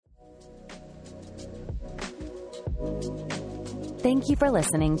Thank you for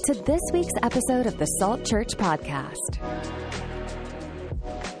listening to this week's episode of the Salt Church Podcast.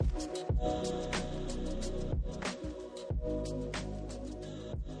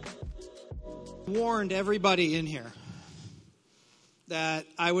 Warned everybody in here that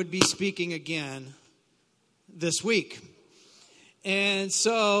I would be speaking again this week. And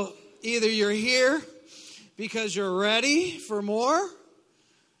so either you're here because you're ready for more,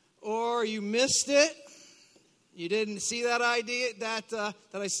 or you missed it. You didn't see that idea that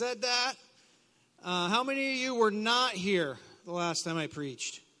I said that. How many of you were not here the last time I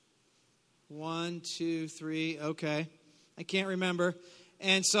preached? 1, 2, 3. Okay. I can't remember.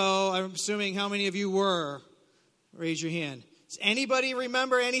 And so I'm assuming how many of you were? Raise your hand. Does anybody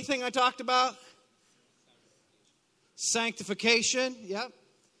remember anything I talked about? Sanctification. Yep.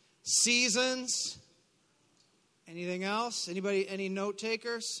 Seasons. Anything else? Anybody? Any note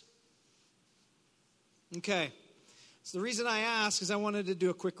takers? Okay. So the reason I ask is I wanted to do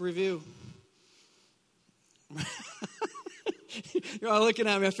a quick review. You're all looking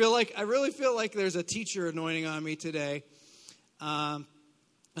at me. I really feel like there's a teacher anointing on me today. I'm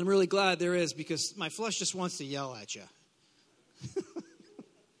really glad there is, because my flesh just wants to yell at you.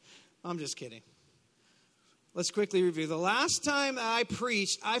 I'm just kidding. Let's quickly review. The last time I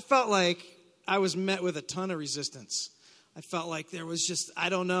preached, I felt like I was met with a ton of resistance. I felt like there was just, I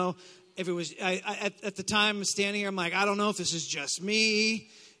don't know if it was, at the time standing here, I'm like, I don't know if this is just me,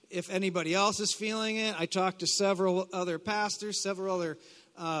 if anybody else is feeling it. I talked to several other pastors, several other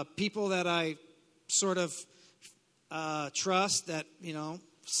people that I sort of trust, that,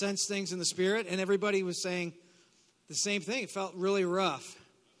 sense things in the Spirit, and everybody was saying the same thing. It felt really rough.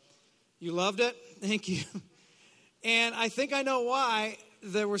 You loved it? Thank you. And I think I know why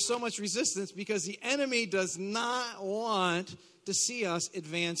there was so much resistance, because the enemy does not want to see us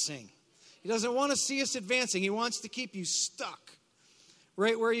advancing. He doesn't want to see us advancing. He wants to keep you stuck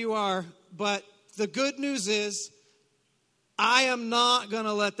right where you are. But the good news is, I am not going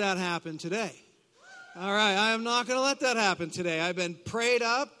to let that happen today. All right, I am not going to let that happen today. I've been prayed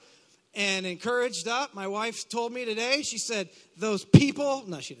up and encouraged up. My wife told me today, she said, those people,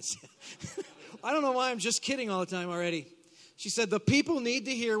 no, she didn't say it. I don't know why I'm just kidding all the time already. She said, the people need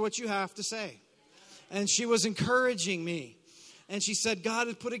to hear what you have to say. And she was encouraging me. And she said, God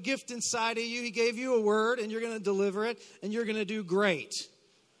had put a gift inside of you. He gave you a word, and you're going to deliver it, and you're going to do great.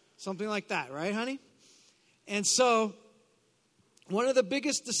 Something like that, right, honey? And so, one of the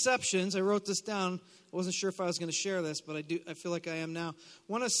biggest deceptions, I wrote this down. I wasn't sure if I was going to share this, but I feel like I am now.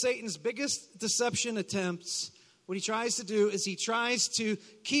 One of Satan's biggest deception attempts, what he tries to do is he tries to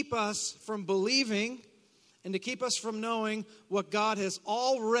keep us from believing and to keep us from knowing what God has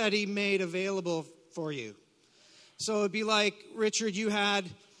already made available for you. So it'd be like, Richard, you had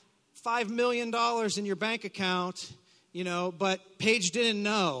 $5 million in your bank account, but Paige didn't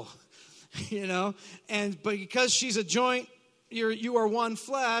know, but because she's a joint, you are one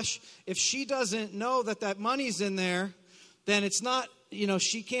flesh. If she doesn't know that money's in there, then it's not,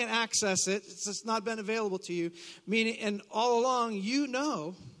 she can't access it. It's just not been available to you. Meaning, and all along,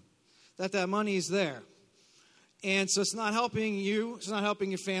 that money is there. And so it's not helping you. It's not helping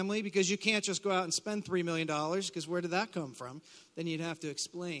your family, because you can't just go out and spend $3 million, because where did that come from? Then you'd have to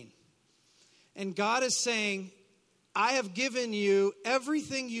explain. And God is saying, I have given you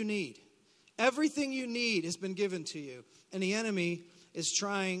everything you need. Everything you need has been given to you. And the enemy is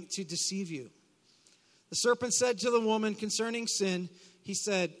trying to deceive you. The serpent said to the woman concerning sin, he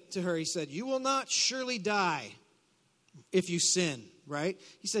said to her, you will not surely die if you sin, right?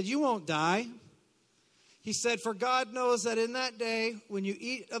 He said, you won't die. He said, for God knows that in that day, when you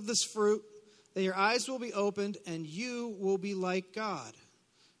eat of this fruit, that your eyes will be opened and you will be like God,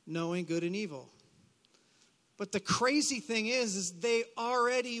 knowing good and evil. But the crazy thing is they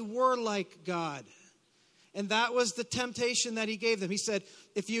already were like God. And that was the temptation that he gave them. He said,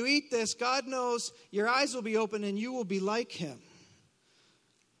 if you eat this, God knows your eyes will be open and you will be like him.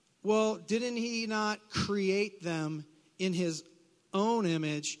 Well, didn't he not create them in his own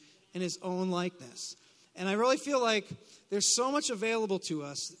image and his own likeness? And I really feel like there's so much available to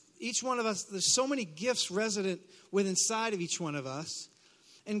us. Each one of us, there's so many gifts resident within inside of each one of us.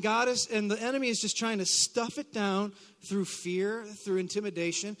 And the enemy is just trying to stuff it down through fear, through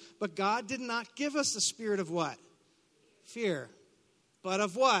intimidation. But God did not give us the spirit of what? Fear. But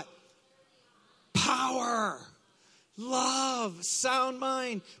of what? Power, love, sound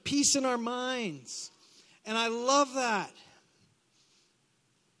mind, peace in our minds. And I love that.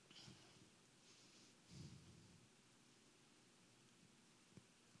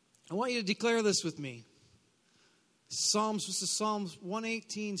 I want you to declare this with me. This is Psalms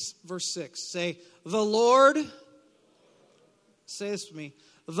 118, verse 6. Say, the Lord Say this with me.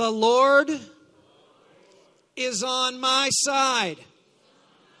 The Lord is on my side.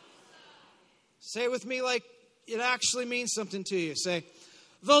 Say it with me like it actually means something to you. Say,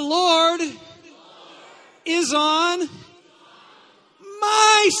 the Lord is on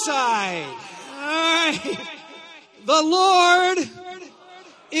my side. All right. The Lord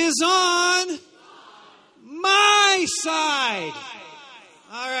is on my side.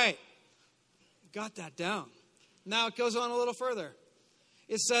 All right. Got that down. Now it goes on a little further.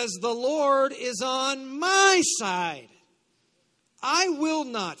 It says, the Lord is on my side. I will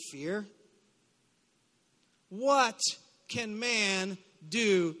not fear. What can man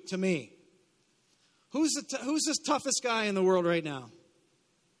do to me? Who's the toughest guy in the world right now?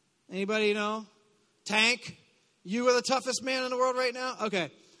 Anybody know? Tank? You are the toughest man in the world right now?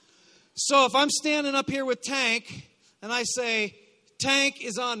 Okay. So if I'm standing up here with Tank and I say, Tank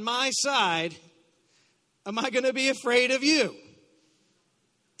is on my side, am I going to be afraid of you?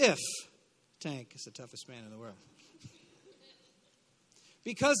 If Tank is the toughest man in the world.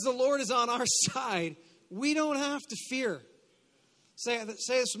 Because the Lord is on our side, we don't have to fear. Say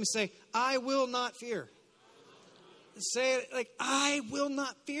this with me. Say, I will not fear. Say it like, I will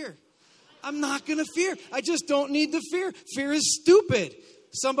not fear. I'm not going to fear. I just don't need to fear. Fear is stupid.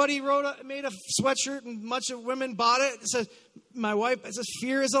 Somebody made a sweatshirt and a bunch of women bought it. It says, my wife, it says,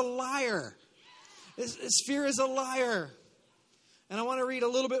 fear is a liar. Fear is a liar. And I want to read a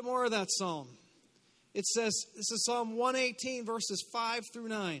little bit more of that psalm. It says, this is Psalm 118, verses 5 through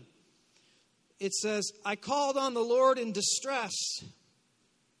 9. It says, I called on the Lord in distress.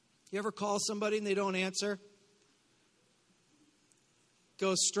 You ever call somebody and they don't answer?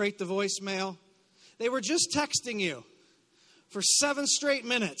 Goes straight to voicemail. They were just texting you for 7 straight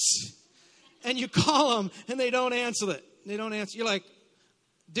minutes. And you call them and they don't answer it. They don't answer. You're like,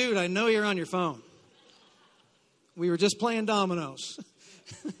 dude, I know you're on your phone. We were just playing dominoes.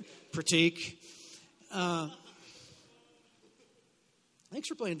 Pratik. Thanks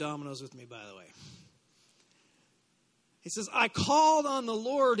for playing dominoes with me, by the way. He says, I called on the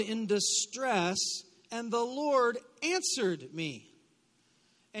Lord in distress, and the Lord answered me.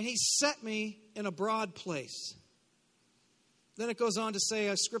 And he set me in a broad place. Then it goes on to say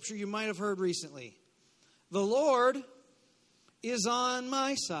a scripture you might have heard recently. The Lord is on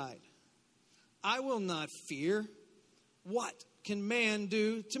my side. I will not fear. What can man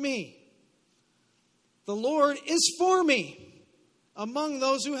do to me? The Lord is for me among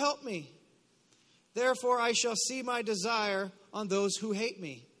those who help me. Therefore I shall see my desire on those who hate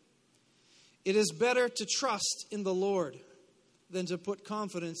me. It is better to trust in the Lord than to put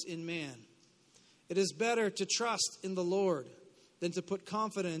confidence in man. It is better to trust in the Lord than to put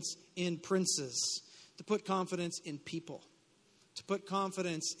confidence in princes, to put confidence in people, to put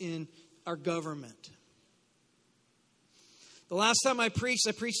confidence in our government. The last time I preached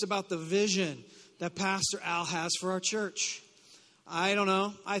about the vision that Pastor Al has for our church. I don't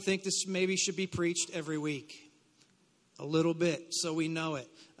know. I think this maybe should be preached every week. A little bit, so we know it.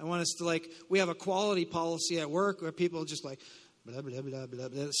 I want us to we have a quality policy at work where people just blah, blah, blah, blah, blah,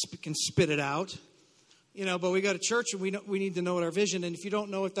 blah, can spit it out. But we got a church and we need to know what our vision. And if you don't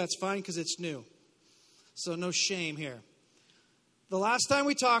know it, that's fine because it's new. So no shame here. The last time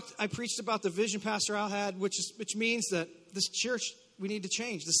we talked, I preached about the vision Pastor Al had, which means that this church, we need to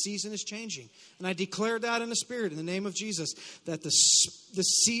change. The season is changing. And I declared that in the Spirit, in the name of Jesus, that the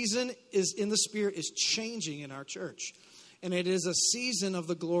season is in the Spirit is changing in our church. And it is a season of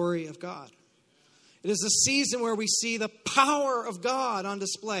the glory of God. It is a season where we see the power of God on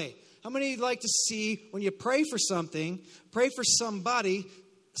display. How many like to see when you pray for something, pray for somebody,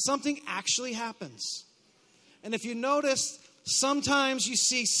 something actually happens? And if you notice, sometimes you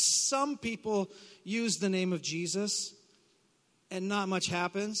see some people use the name of Jesus and not much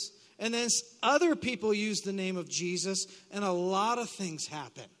happens. And then other people use the name of Jesus and a lot of things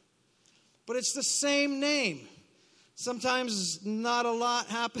happen. But it's the same name. Sometimes not a lot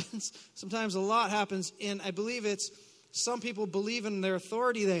happens. Sometimes a lot happens. And I believe it's some people believe in their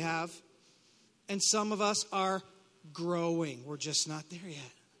authority they have. And some of us are growing. We're just not there yet.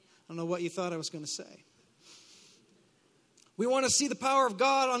 I don't know what you thought I was going to say. We want to see the power of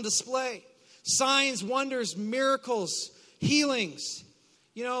God on display. Signs, wonders, miracles, healings.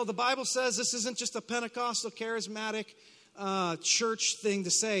 The Bible says this isn't just a Pentecostal charismatic church thing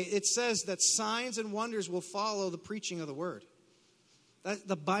to say. It says that signs and wonders will follow the preaching of the word.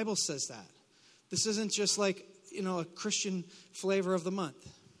 The Bible says that. This isn't just a Christian flavor of the month.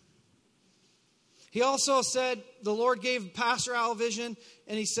 He also said, the Lord gave Pastor Al a vision,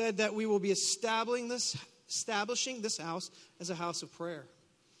 and he said that we will be establishing this house as a house of prayer.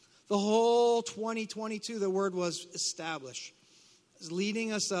 The whole 2022, the word was establish. is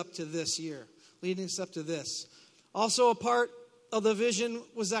leading us up to this year, leading us up to this. Also, a part of the vision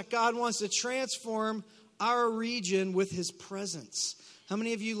was that God wants to transform our region with his presence. How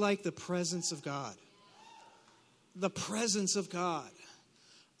many of you like the presence of God? The presence of God.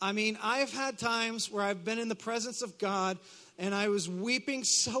 I mean, I've had times where I've been in the presence of God and I was weeping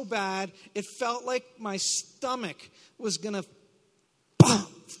so bad, it felt like my stomach was going to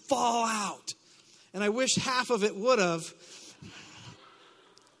fall out. And I wish half of it would have,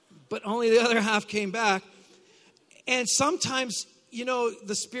 but only the other half came back. And sometimes, you know,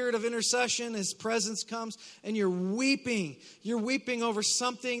 the spirit of intercession, his presence comes, and you're weeping. You're weeping over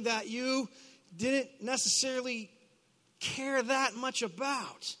something that you didn't necessarily care that much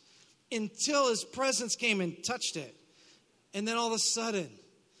about until his presence came and touched it. And then all of a sudden,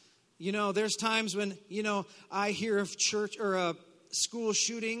 you know, there's times when, you know, I hear of church or school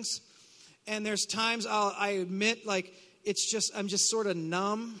shootings, and there's times I admit, like, I'm just sort of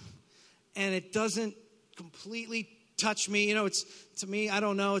numb, and it doesn't completely touch me. You know, it's, to me, I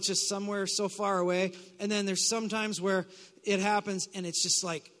don't know, it's just somewhere so far away. And then there's sometimes where it happens, and it's just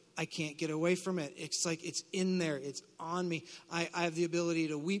like, I can't get away from it. It's like it's in there. It's on me. I have the ability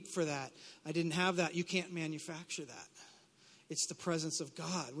to weep for that. I didn't have that. You can't manufacture that. It's the presence of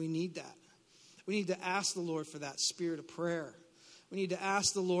God. We need that. We need to ask the Lord for that spirit of prayer. We need to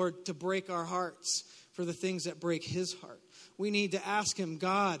ask the Lord to break our hearts for the things that break his heart. We need to ask him,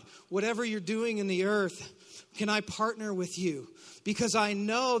 God, whatever you're doing in the earth, can I partner with you? Because I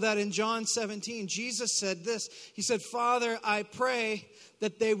know that in John 17, Jesus said this. He said, Father, I pray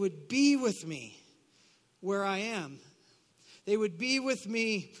that they would be with me where I am. They would be with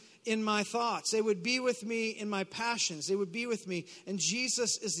me in my thoughts. They would be with me in my passions. They would be with me. And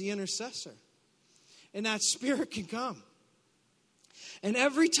Jesus is the intercessor. And that spirit can come. And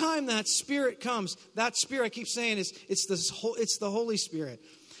every time that spirit comes, that spirit, I keep saying, it's the Holy Spirit.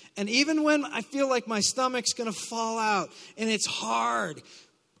 And even when I feel like my stomach's going to fall out and it's hard,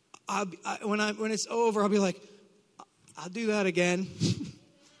 when it's over, I'll be like, I'll do that again.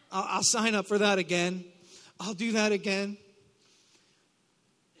 I'll sign up for that again. I'll do that again.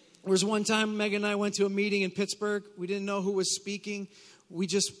 There was one time Megan and I went to a meeting in Pittsburgh. We didn't know who was speaking. We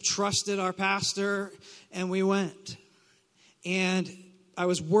just trusted our pastor, and we went. And I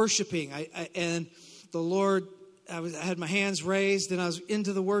was worshiping, and the Lord, I had my hands raised, and I was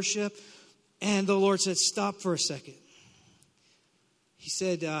into the worship, and the Lord said, stop for a second. He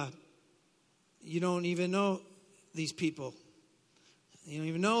said, you don't even know these people. You don't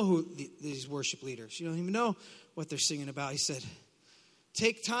even know who these worship leaders. You don't even know what they're singing about. He said,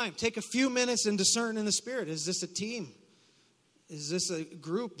 take time, take a few minutes and discern in the Spirit. Is this a team? Is this a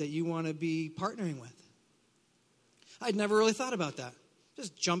group that you want to be partnering with? I'd never really thought about that.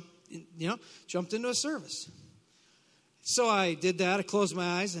 Just jumped into a service. So I did that. I closed my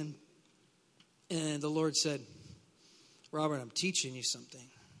eyes, and the Lord said, Robert, I'm teaching you something.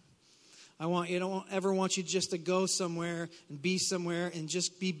 I don't ever want you just to go somewhere and be somewhere and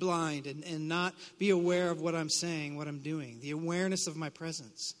just be blind and not be aware of what I'm saying, what I'm doing, the awareness of my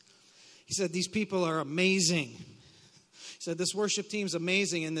presence. He said, these people are amazing. He said, this worship team's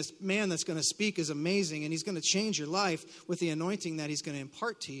amazing, and this man that's going to speak is amazing, and he's going to change your life with the anointing that he's going to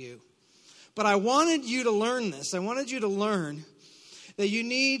impart to you. But I wanted you to learn this. I wanted you to learn that you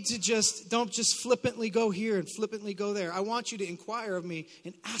need to don't just flippantly go here and flippantly go there. I want you to inquire of me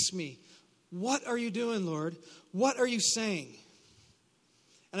and ask me, what are you doing, Lord? What are you saying?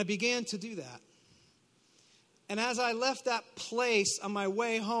 And I began to do that. And as I left that place on my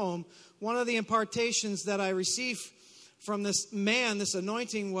way home, one of the impartations that I received from this man, this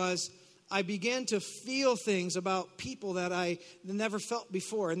anointing, was I began to feel things about people that I never felt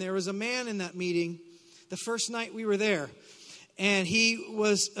before. And there was a man in that meeting the first night we were there. And he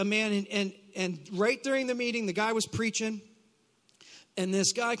was a man, and right during the meeting, the guy was preaching. And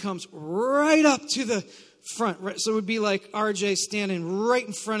this guy comes right up to the front. Right, so it would be like RJ standing right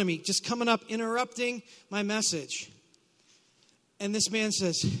in front of me, just coming up, interrupting my message. And this man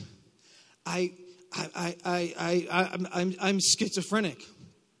says, I'm schizophrenic.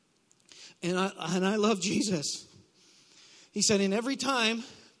 And I love Jesus. He said, and every time,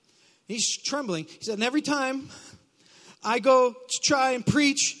 he's trembling. He said, and every time I go to try and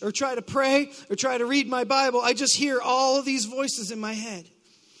preach or try to pray or try to read my Bible, I just hear all of these voices in my head.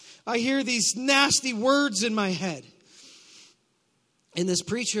 I hear these nasty words in my head. And this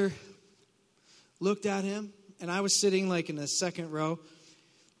preacher looked at him, and I was sitting like in the second row.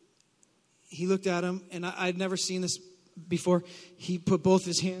 He looked at him, and I'd never seen this before. He put both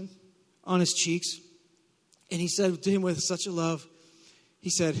his hands on his cheeks, and he said to him with such a love, he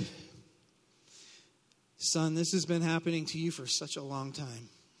said, son, this has been happening to you for such a long time.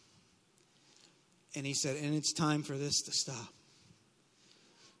 And he said, and it's time for this to stop.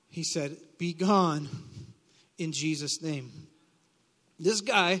 He said, be gone in Jesus' name. This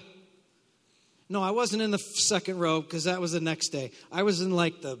guy, no, I wasn't in the second row because that was the next day. I was in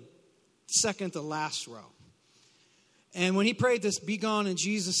like the second to last row. And when he prayed this, be gone in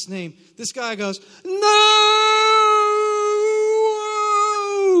Jesus' name, this guy goes, no!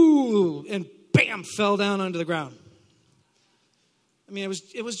 And bam, fell down onto the ground. I mean,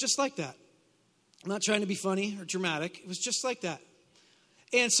 it was just like that. I'm not trying to be funny or dramatic. It was just like that.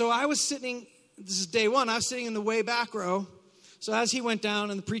 And so I was sitting, this is day one, I was sitting in the way back row. So as he went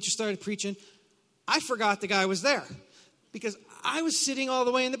down and the preacher started preaching, I forgot the guy was there because I was sitting all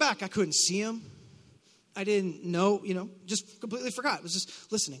the way in the back. I couldn't see him. I didn't know, just completely forgot. I was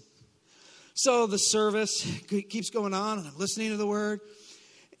just listening. So the service keeps going on and I'm listening to the word.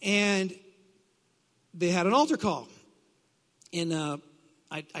 And they had an altar call. And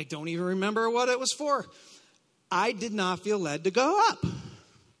I don't even remember what it was for. I did not feel led to go up.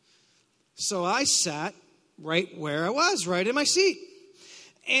 So I sat right where I was, right in my seat.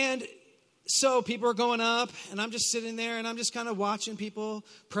 And so people are going up, and I'm just sitting there, and I'm just kind of watching people,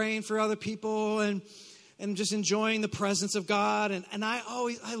 praying for other people, and just enjoying the presence of God. And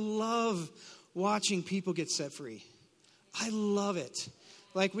I love watching people get set free. I love it.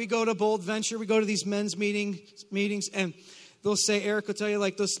 Like we go to Bold Venture, we go to these men's meetings, and they'll say, Eric will tell you,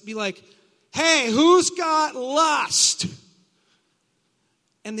 like, they'll be like, hey, who's got lust?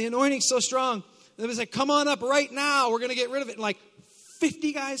 And the anointing's so strong. It was like, come on up right now. We're going to get rid of it. And like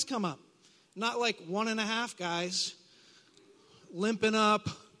 50 guys come up. Not like 1.5 guys limping up.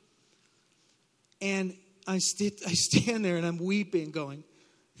 And I stand there and I'm weeping going,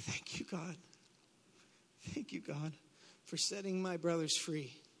 thank you, God. Thank you, God, for setting my brothers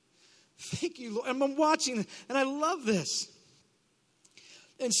free. Thank you, Lord. And I'm watching and I love this.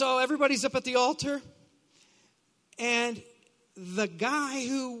 And so everybody's up at the altar. And the guy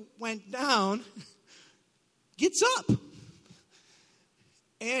who went down gets up.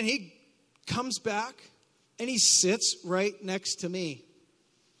 And he comes back and he sits right next to me.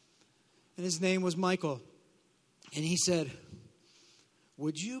 And his name was Michael. And he said,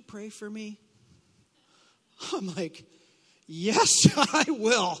 would you pray for me? I'm like, yes, I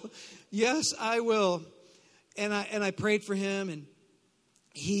will. Yes, I will. And I prayed for him, and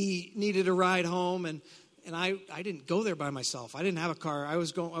he needed a ride home, and I didn't go there by myself. I didn't have a car. I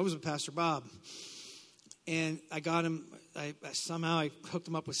was with Pastor Bob. And I got him, somehow I hooked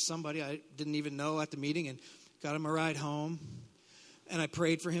him up with somebody I didn't even know at the meeting and got him a ride home. And I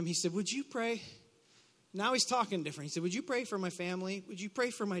prayed for him. He said, would you pray? Now he's talking different. He said, would you pray for my family? Would you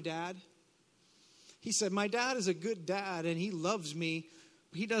pray for my dad? He said, my dad is a good dad and he loves me,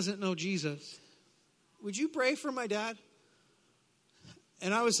 but he doesn't know Jesus. Would you pray for my dad?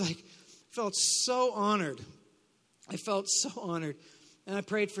 And I was like, felt so honored. I felt so honored. And I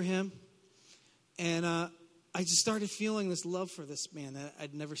prayed for him. And I just started feeling this love for this man that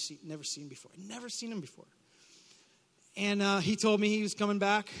I'd never seen before. I'd never seen him before. And he told me he was coming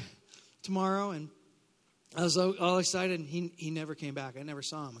back tomorrow. And I was all excited. And he never came back. I never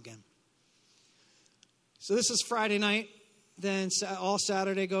saw him again. So this is Friday night. Then all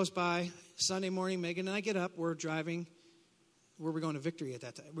Saturday goes by. Sunday morning, Megan and I get up. We're driving. Where were we going to Victory at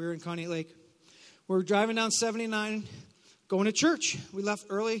that time? We were in Conneaut Lake. We're driving down 79, going to church. We left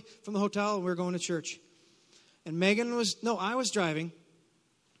early from the hotel, and we were going to church. And I was driving.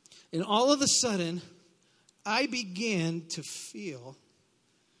 And all of a sudden, I began to feel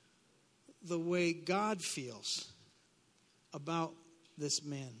the way God feels about this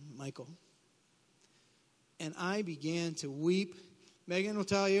man, Michael. And I began to weep. Megan will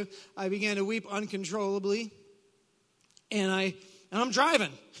tell you, I began to weep uncontrollably. And I'm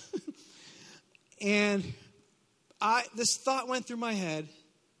driving. And this thought went through my head.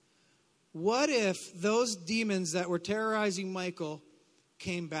 What if those demons that were terrorizing Michael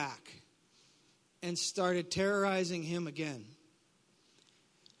came back and started terrorizing him again?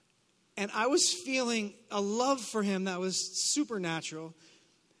 And I was feeling a love for him that was supernatural.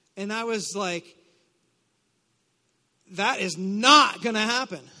 And I was like, that is not going to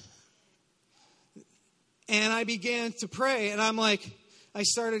happen. And I began to pray, and I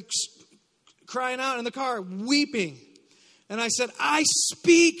started crying out in the car, weeping. And I said, I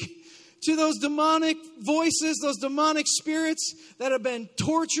speak to those demonic voices, those demonic spirits that have been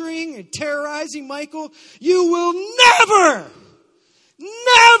torturing and terrorizing Michael. You will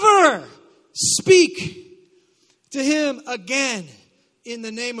never speak to him again in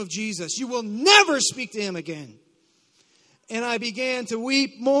the name of Jesus. You will never speak to him again. And I began to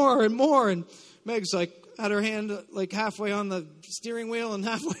weep more and more. And Meg's like, had her hand like halfway on the steering wheel and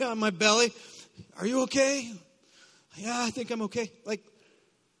halfway on my belly. Are you okay? Yeah, I think I'm okay. Like,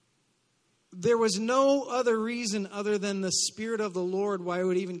 there was no other reason other than the Spirit of the Lord why I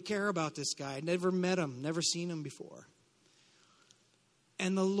would even care about this guy. I'd never met him, never seen him before.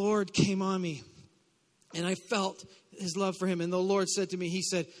 And the Lord came on me, and I felt his love for him. And the Lord said to me, he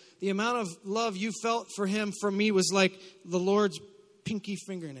said, the amount of love you felt for him from me was like the Lord's pinky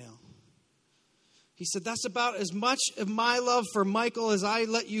fingernail. He said, that's about as much of my love for Michael as I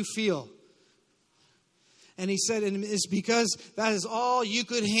let you feel. And he said, and it's because that is all you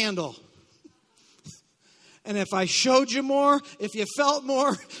could handle. And if I showed you more, if you felt more,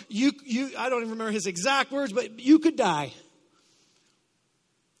 I don't even remember his exact words, but you could die.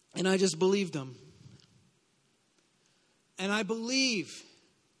 And I just believed him. And I believe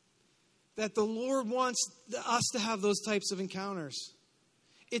that the Lord wants us to have those types of encounters.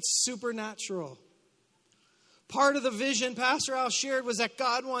 It's supernatural. Part of the vision Pastor Al shared was that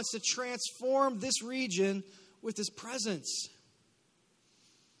God wants to transform this region with his presence.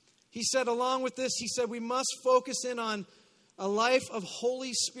 He said, along with this, he said, we must focus in on a life of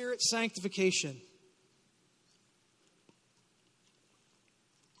Holy Spirit sanctification.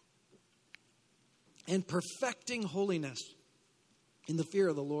 And perfecting holiness in the fear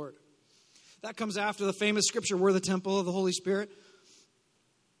of the Lord. That comes after the famous scripture, we're the temple of the Holy Spirit.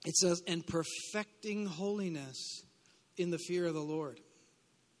 It says, and perfecting holiness in the fear of the Lord.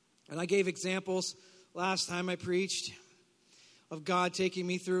 And I gave examples last time I preached of God taking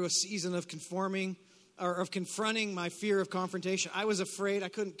me through a season of confronting my fear of confrontation. I was afraid I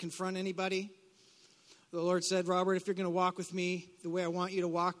couldn't confront anybody. The Lord said, Robert, if you're going to walk with me the way I want you to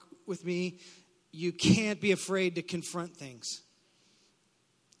walk with me, you can't be afraid to confront things.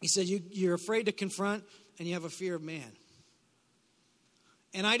 He said, you're afraid to confront and you have a fear of man.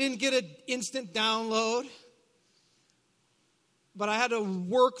 And I didn't get an instant download, but I had to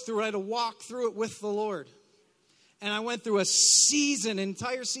work through it. I had to walk through it with the Lord. And I went through an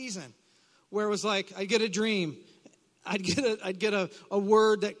entire season, where it was like, I'd get a dream. I'd get a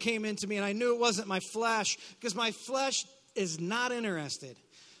word that came into me, and I knew it wasn't my flesh, because my flesh is not interested.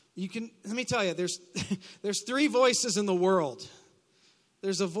 Let me tell you, there's three voices in the world.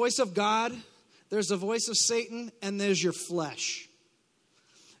 There's a voice of God, there's a voice of Satan, and there's your flesh.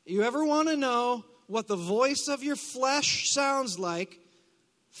 You ever want to know what the voice of your flesh sounds like?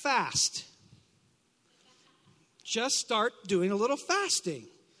 Fast. Just start doing a little fasting.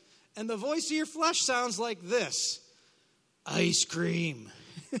 And the voice of your flesh sounds like this. Ice cream.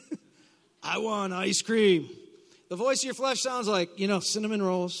 I want ice cream. The voice of your flesh sounds like, cinnamon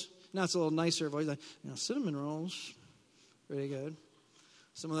rolls. Now it's a little nicer voice. Like, cinnamon rolls. Pretty good.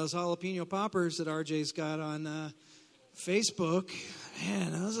 Some of those jalapeno poppers that RJ's got on Facebook.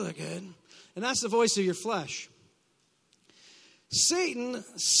 Man, those look good. And that's the voice of your flesh. Satan,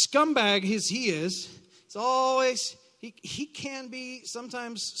 scumbag as he is, it's always, he can be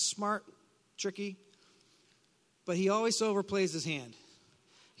sometimes smart, tricky, but he always overplays his hand.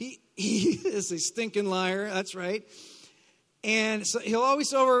 He is a stinking liar, that's right. And so he'll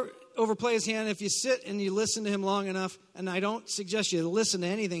always overplay his hand if you sit and you listen to him long enough. And I don't suggest you to listen to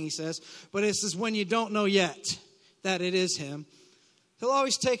anything he says, but this is when you don't know yet that it is him. He'll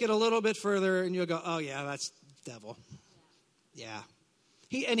always take it a little bit further and you'll go, oh yeah, that's devil. Yeah.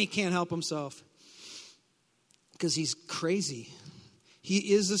 He can't help himself because he's crazy.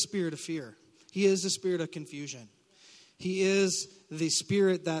 He is the spirit of fear. He is the spirit of confusion. He is the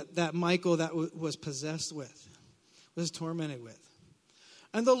spirit that Michael was possessed with, was tormented with.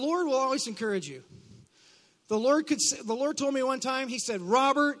 And the Lord will always encourage you. The Lord told me one time, he said,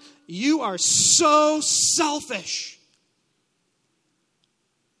 Robert, you are so selfish.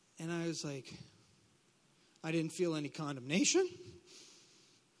 And I was like, I didn't feel any condemnation.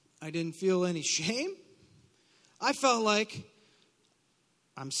 I didn't feel any shame. I felt like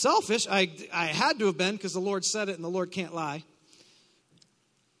I'm selfish. I had to have been because the Lord said it and the Lord can't lie.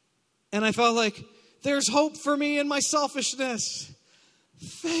 And I felt like there's hope for me in my selfishness.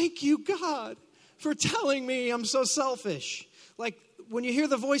 Thank you, God, for telling me I'm so selfish. Like when you hear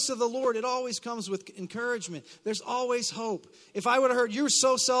the voice of the Lord, it always comes with encouragement. There's always hope. If I would have heard you're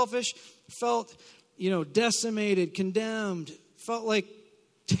so selfish, felt, decimated, condemned, felt like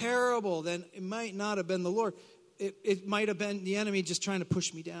terrible, then it might not have been the Lord. It might have been the enemy just trying to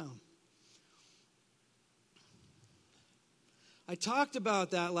push me down. I talked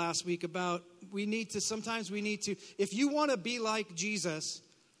about that last week, about sometimes we need to, if you want to be like Jesus,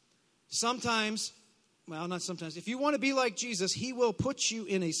 if you want to be like Jesus, he will put you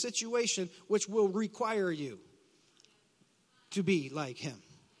in a situation which will require you to be like him.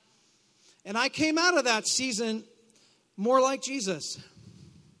 And I came out of that season more like Jesus.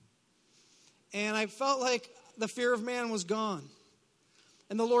 And I felt like the fear of man was gone.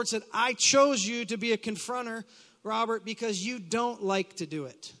 And the Lord said, I chose you to be a confronter, Robert, because you don't like to do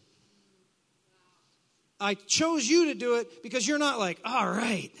it. I chose you to do it because you're not like, all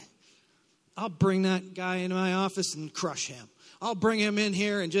right, I'll bring that guy into my office and crush him. I'll bring him in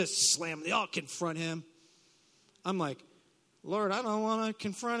here and just slam him. I'll confront him. I'm like, Lord, I don't want to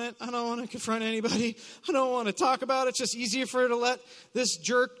confront it. I don't want to confront anybody. I don't want to talk about it. It's just easier for her to let this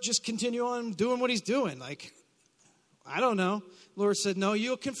jerk just continue on doing what he's doing. Like, I don't know. The Lord said, no,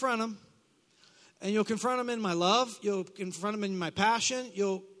 you'll confront him. And you'll confront him in my love. You'll confront him in my passion.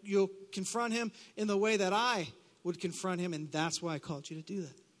 You'll confront him in the way that I would confront him. And that's why I called you to do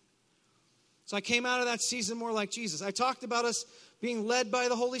that. So I came out of that season more like Jesus. I talked about us being led by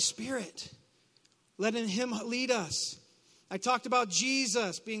the Holy Spirit. Letting him lead us. I talked about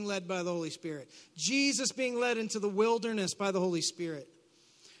Jesus being led by the Holy Spirit. Jesus being led into the wilderness by the Holy Spirit.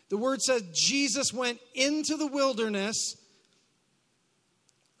 The word says Jesus went into the wilderness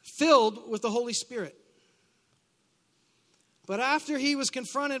filled with the Holy Spirit. But after he was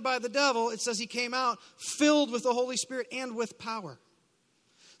confronted by the devil, it says he came out filled with the Holy Spirit and with power.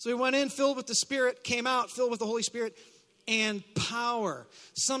 So he went in filled with the Spirit, came out filled with the Holy Spirit and power.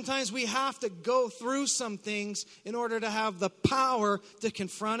 Sometimes we have to go through some things in order to have the power to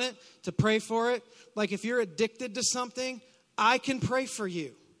confront it, to pray for it. Like if you're addicted to something, I can pray for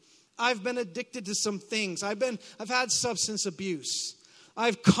you. I've been addicted to some things. I've had substance abuse.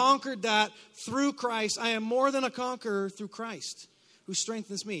 I've conquered that through Christ. I am more than a conqueror through Christ who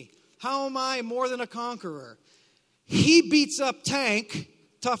strengthens me. How am I more than a conqueror? He beats up Tank,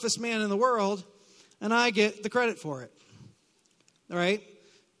 toughest man in the world, and I get the credit for it. All right?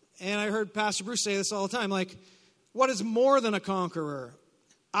 And I heard Pastor Bruce say this all the time. Like, what is more than a conqueror?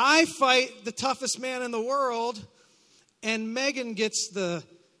 I fight the toughest man in the world, and Megan gets the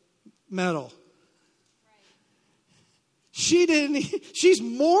medal. She's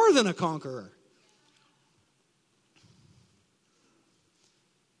more than a conqueror.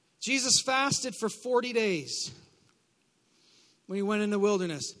 Jesus fasted for 40 days when he went in the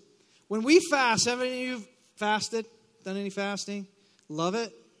wilderness. When we fast, haven't any of you fasted? Done any fasting? Love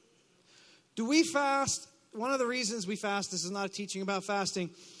it? Do we fast? One of the reasons we fast, this is not a teaching about fasting,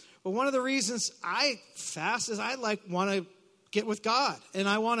 but one of the reasons I fast is I want to get with God and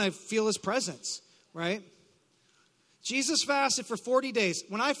I want to feel his presence, right? Jesus fasted for 40 days.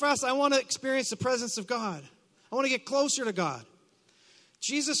 When I fast, I want to experience the presence of God. I want to get closer to God.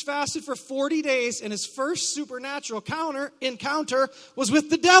 Jesus fasted for 40 days, and his first supernatural encounter was with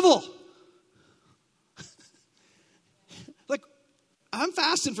the devil. Like, I'm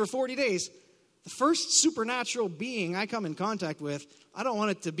fasting for 40 days. The first supernatural being I come in contact with, I don't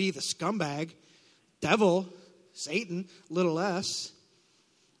want it to be the scumbag, devil, Satan, little s.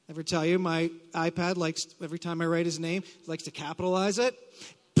 Ever tell you my iPad likes, every time I write his name, likes to capitalize it.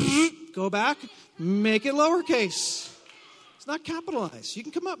 Go back, make it lowercase. It's not capitalized. You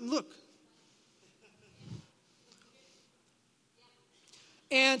can come up and look.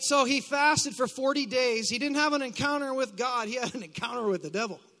 And so he fasted for 40 days. He didn't have an encounter with God. He had an encounter with the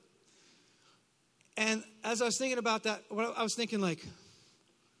devil. And as I was thinking about that, I was thinking like,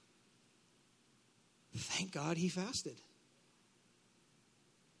 thank God he fasted.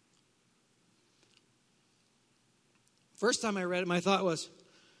 First time I read it, my thought was,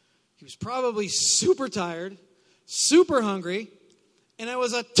 he was probably super tired, super hungry, and it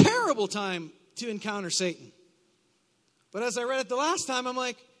was a terrible time to encounter Satan. But as I read it the last time, I'm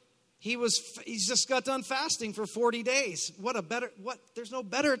like, he's just got done fasting for 40 days. There's no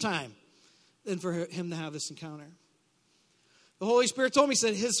better time than for him to have this encounter. The Holy Spirit told me, he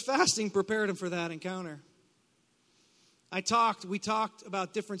said his fasting prepared him for that encounter. We talked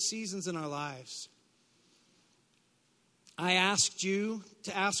about different seasons in our lives. I asked you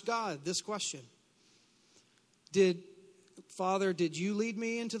to ask God this question. Father, did you lead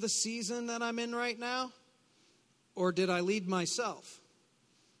me into the season that I'm in right now? Or did I lead myself?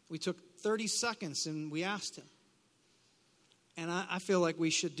 We took 30 seconds and we asked him. And I feel like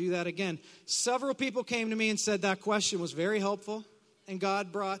we should do that again. Several people came to me and said that question was very helpful. And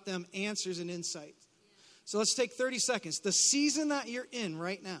God brought them answers and insight. So let's take 30 seconds. The season that you're in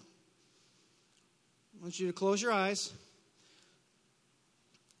right now. I want you to close your eyes.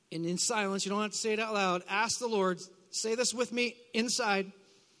 And in silence, you don't have to say it out loud. Ask the Lord. Say this with me inside.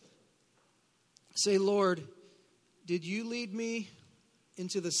 Say, Lord, did you lead me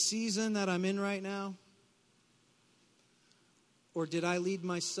into the season that I'm in right now? Or did I lead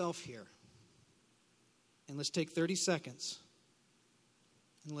myself here? And let's take 30 seconds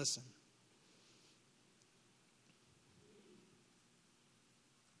and listen.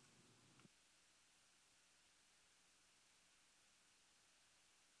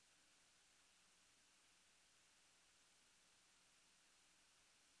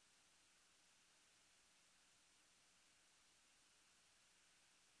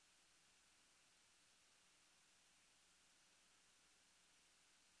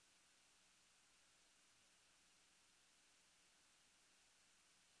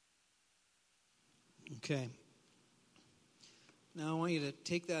 Okay. Now I want you to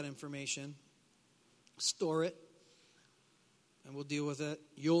take that information, store it, and we'll deal with it.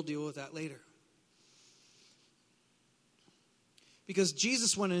 You'll deal with that later. Because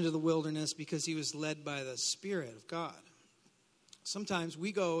Jesus went into the wilderness because he was led by the Spirit of God. Sometimes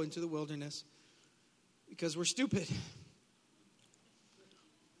we go into the wilderness because we're stupid.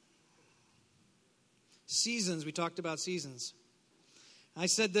 Seasons, we talked about seasons. I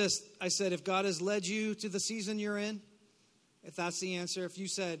said this, if God has led you to the season you're in, if that's the answer, if you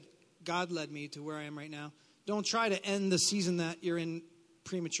said, God led me to where I am right now, don't try to end the season that you're in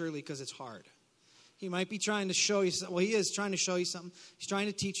prematurely because it's hard. He might be trying to show you something. Well, he is trying to show you something. He's trying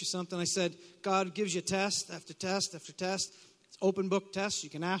to teach you something. I said, God gives you test after test after test. It's open book tests. You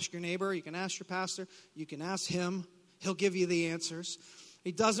can ask your neighbor. You can ask your pastor. You can ask him. He'll give you the answers.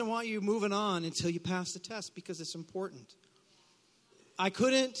 He doesn't want you moving on until you pass the test because it's important. I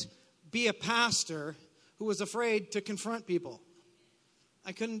couldn't be a pastor who was afraid to confront people.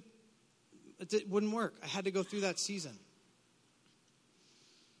 It wouldn't work. I had to go through that season.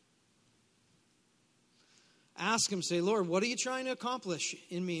 Ask him, say, Lord, what are you trying to accomplish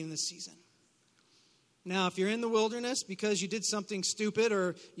in me in this season? Now, if you're in the wilderness because you did something stupid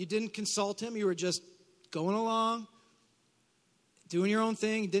or you didn't consult him, you were just going along, doing your own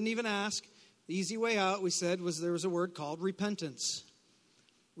thing, didn't even ask, the easy way out, we said, there was a word called repentance.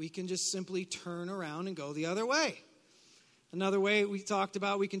 We can just simply turn around and go the other way. Another way we talked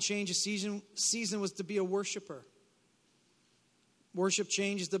about we can change a season was to be a worshiper. Worship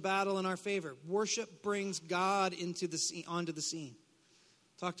changes the battle in our favor. Worship brings God onto the scene.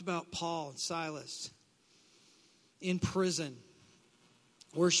 Talked about Paul and Silas in prison,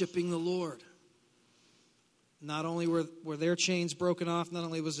 worshiping the Lord. Not only were their chains broken off, not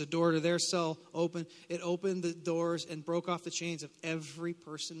only was the door to their cell open, it opened the doors and broke off the chains of every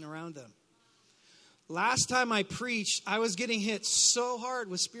person around them. Last time I preached, I was getting hit so hard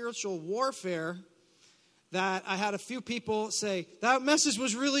with spiritual warfare that I had a few people say, that message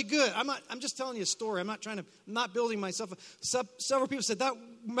was really good. I'm just telling you a story. I'm not building myself up. Several people said, that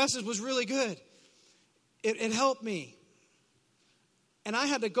message was really good. It helped me. And I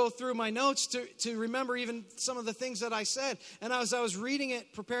had to go through my notes to remember even some of the things that I said. And as I was reading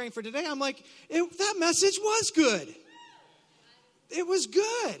it, preparing for today, I'm like, that message was good. It was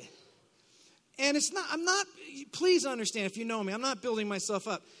good. And please understand, if you know me, I'm not building myself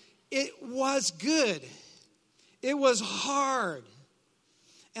up. It was good. It was hard.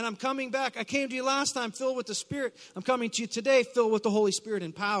 And I'm coming back. I came to you last time filled with the Spirit. I'm coming to you today filled with the Holy Spirit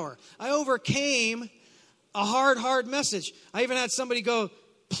and power. I overcame a hard message. I even had somebody go,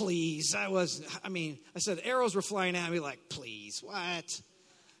 please. I said arrows were flying at me like, please, what?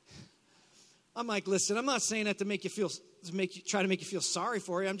 I'm like, listen, I'm not saying that to try to make you feel sorry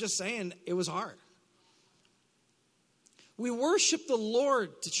for you. I'm just saying it was hard. We worship the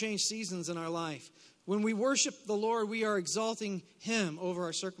Lord to change seasons in our life. When we worship the Lord, we are exalting him over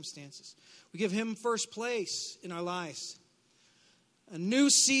our circumstances. We give him first place in our lives. A new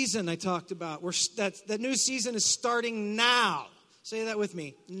season I talked about. That new season is starting now. Say that with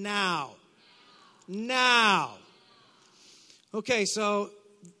me. Now. Now. Okay, so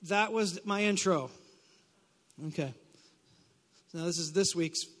that was my intro. Okay. Now this is this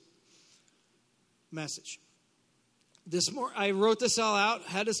week's message. I wrote this all out,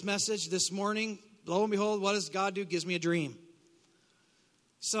 had this message this morning. Lo and behold, what does God do? Gives me a dream.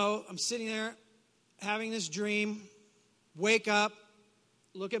 So I'm sitting there having this dream, wake up,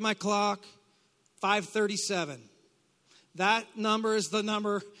 look at my clock, 5:37. That number is the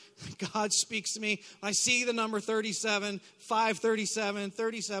number God speaks to me. I see the number 37, 5:37,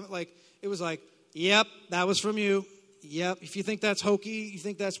 37. It was like, yep, that was from you. Yep, if you think that's hokey, you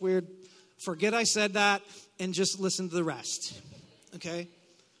think that's weird, forget I said that and just listen to the rest. Okay?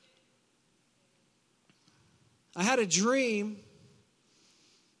 I had a dream,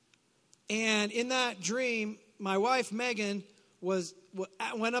 and in that dream, my wife, Megan,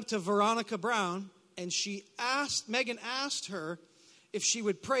 went up to Veronica Brown, and Megan asked her if she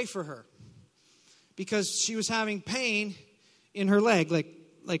would pray for her because she was having pain in her leg,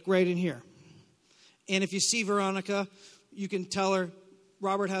 like right in here. And if you see Veronica, you can tell her,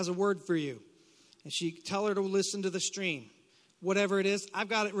 Robert has a word for you. And tell her to listen to the stream. Whatever it is, I've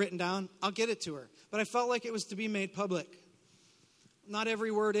got it written down. I'll get it to her. But I felt like it was to be made public. Not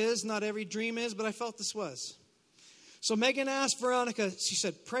every word is, not every dream is, but I felt this was. So Megan asked Veronica, she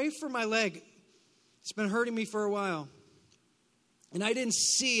said, pray for my leg. It's been hurting me for a while. And I didn't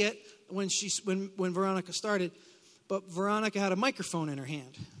see it when Veronica started, but Veronica had a microphone in her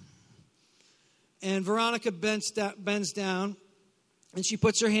hand. And Veronica bends down, and she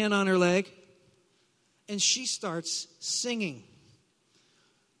puts her hand on her leg, And she starts singing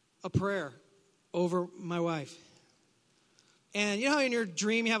a prayer over my wife. And you know how in your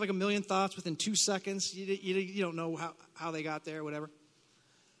dream you have like a million thoughts within 2 seconds? You don't know how they got there or whatever.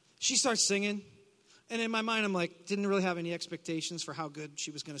 She starts singing. And in my mind, I'm like, didn't really have any expectations for how good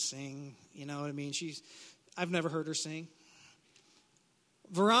she was going to sing. You know what I mean? I've never heard her sing.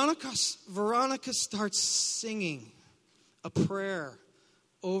 Veronica starts singing a prayer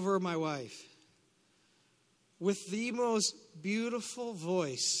over my wife with the most beautiful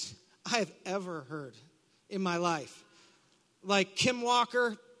voice I have ever heard in my life. Like Kim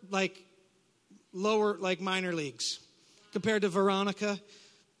Walker, like lower, like minor leagues, compared to Veronica,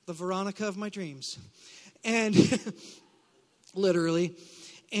 the Veronica of my dreams. And literally.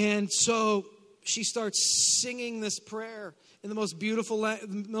 And so she starts singing this prayer in the most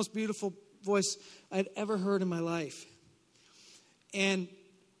beautiful voice I'd ever heard in my life. And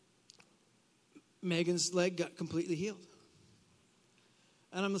Megan's leg got completely healed.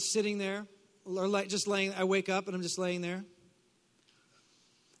 And I'm sitting there, or just laying. I wake up and I'm just laying there.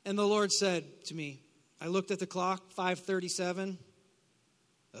 And the Lord said to me, I looked at the clock, 5:37.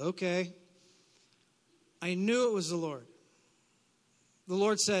 Okay. I knew it was the Lord. The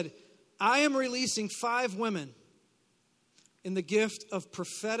Lord said, I am releasing 5 women in the gift of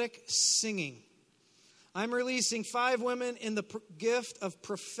prophetic singing. I'm releasing 5 women in the gift of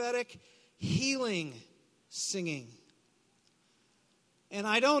prophetic healing singing. And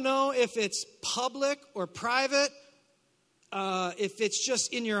I don't know if it's public or private, if it's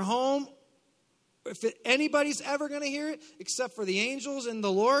just in your home, if anybody's ever going to hear it except for the angels and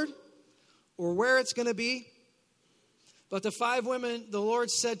the Lord, or where it's going to be. But the 5 women, the Lord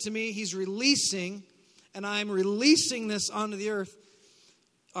said to me, He's releasing, and I'm releasing this onto the earth,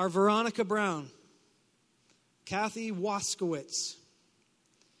 are Veronica Brown, Kathy Waskowitz,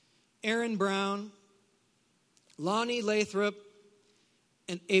 Aaron Brown, Lonnie Lathrop,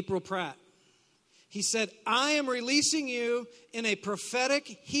 and April Pratt. He said, I am releasing you in a prophetic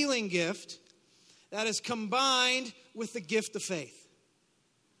healing gift that is combined with the gift of faith.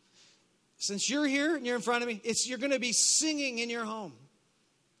 Since you're here and you're in front of me, you're going to be singing in your home.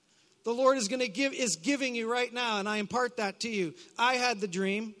 The Lord is giving you right now, and I impart that to you. I had the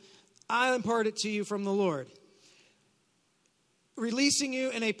dream. I impart it to you from the Lord. Releasing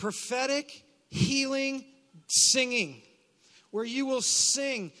you in a prophetic healing singing, where you will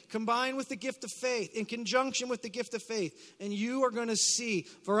sing combined with the gift of faith, in conjunction with the gift of faith. And you are going to see,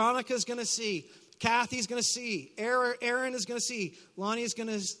 Veronica's going to see, Kathy's going to see, Aaron is going to see, Lonnie is going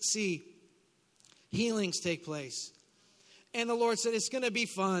to see healings take place. And the Lord said, it's going to be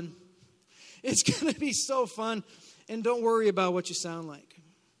fun. It's going to be so fun. And don't worry about what you sound like.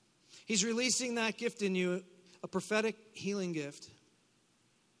 He's releasing that gift in you, a prophetic healing gift.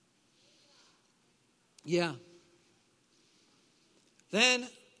 Yeah. Then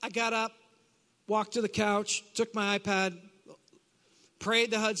I got up, walked to the couch, took my iPad,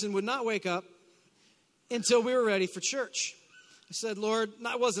 prayed that Hudson would not wake up until we were ready for church. I said, Lord,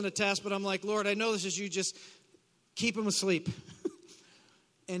 that wasn't a test, but I'm like, Lord, I know this is you, just keep him asleep.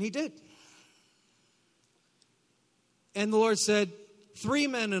 And He did. And the Lord said, 3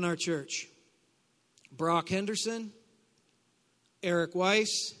 men in our church, Brock Henderson, Eric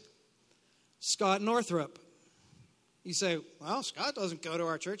Weiss, Scott Northrup. You say, well, Scott doesn't go to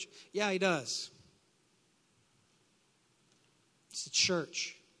our church. Yeah, he does. It's a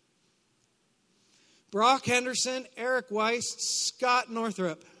church. Brock Henderson, Eric Weiss, Scott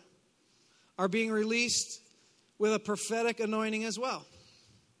Northrup are being released with a prophetic anointing as well,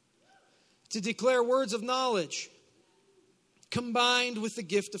 to declare words of knowledge combined with the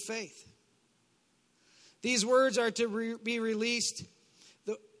gift of faith. These words are to be released.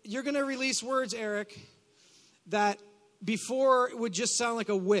 You're going to release words, Eric, that before it would just sound like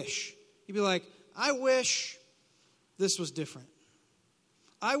a wish. You'd be like, I wish this was different.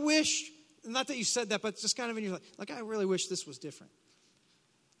 I wish, not that you said that, but just kind of in your life, like, I really wish this was different.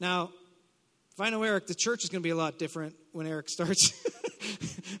 Now, if I know Eric, the church is going to be a lot different when Eric starts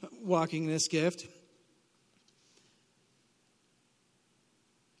walking this gift.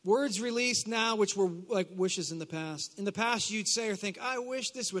 Words released now, which were like wishes in the past. In the past, you'd say or think, I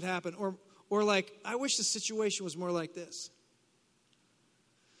wish this would happen. Or like, I wish the situation was more like this.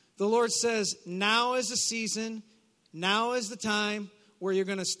 The Lord says, now is the season, now is the time where you're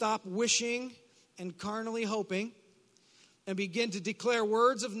going to stop wishing and carnally hoping and begin to declare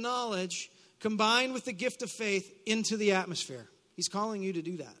words of knowledge combined with the gift of faith into the atmosphere. He's calling you to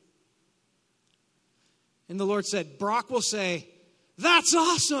do that. And the Lord said, Brock will say, that's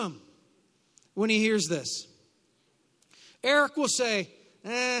awesome, when he hears this. Eric will say,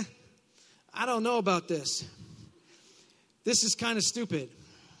 I don't know about this. This is kind of stupid.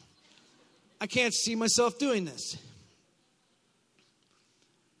 I can't see myself doing this.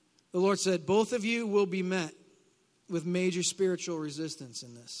 The Lord said, both of you will be met with major spiritual resistance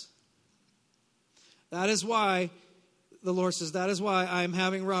in this. That is why, the Lord says, that is why I'm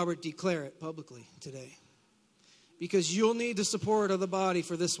having Robert declare it publicly today. Because you'll need the support of the body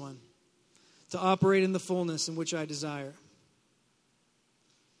for this one to operate in the fullness in which I desire.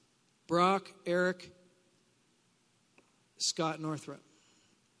 Brock, Eric, Scott Northrup.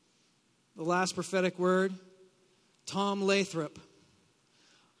 The last prophetic word, Tom Lathrop.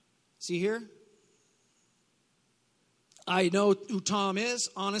 See here? I know who Tom is.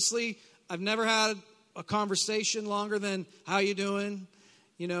 Honestly, I've never had a conversation longer than, how you doing?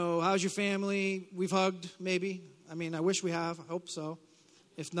 You know, how's your family? We've hugged, maybe. I mean, I wish we have. I hope so.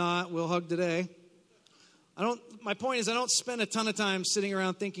 If not, we'll hug today. My point is, I don't spend a ton of time sitting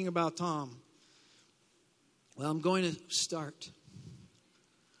around thinking about Tom. Well, I'm going to start.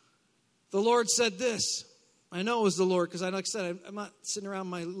 The Lord said this. I know it was the Lord, because like I said, I'm not sitting around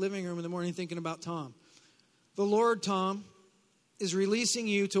my living room in the morning thinking about Tom. The Lord, Tom, is releasing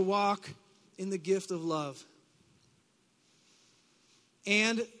you to walk in the gift of love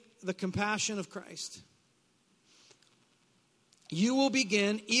and the compassion of Christ. You will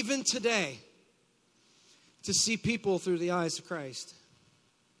begin, even today, to see people through the eyes of Christ.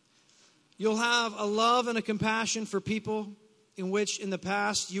 You'll have a love and a compassion for people in which in the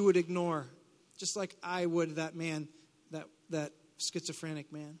past you would ignore. Just like I would that man, that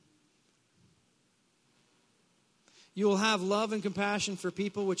schizophrenic man. You will have love and compassion for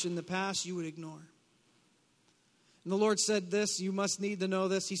people which in the past you would ignore. And the Lord said this, you must need to know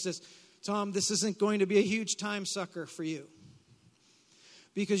this. He says, Tom, this isn't going to be a huge time sucker for you.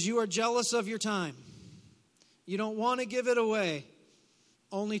 Because you are jealous of your time. You don't want to give it away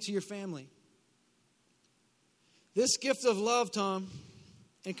only to your family. This gift of love, Tom,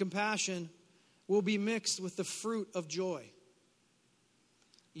 and compassion will be mixed with the fruit of joy.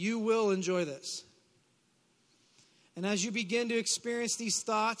 You will enjoy this. And as you begin to experience these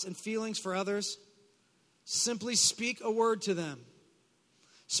thoughts and feelings for others, simply speak a word to them.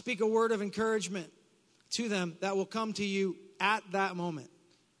 Speak a word of encouragement to them that will come to you at that moment.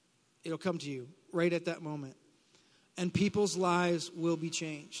 It'll come to you right at that moment. And people's lives will be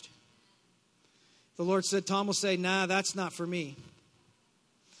changed. The Lord said, Tom will say, nah, that's not for me.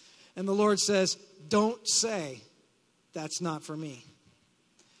 And the Lord says, don't say, that's not for me.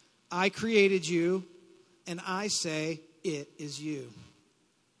 I created you, and I say, it is you.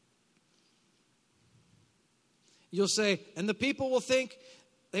 You'll say, and the people will think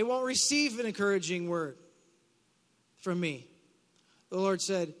they won't receive an encouraging word from me. The Lord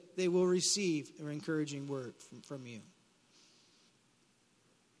said, they will receive an encouraging word from you.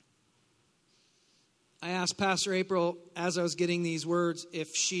 I asked Pastor April, as I was getting these words,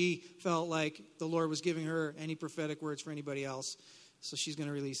 if she felt like the Lord was giving her any prophetic words for anybody else. So she's going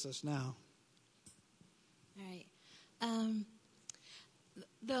to release us now. All right.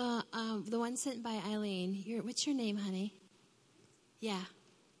 The one sent by Eileen. What's your name, honey? Yeah.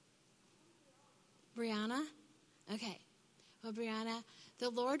 Brianna? Okay. Well, Brianna, the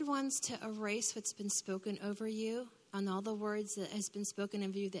Lord wants to erase what's been spoken over you on all the words that has been spoken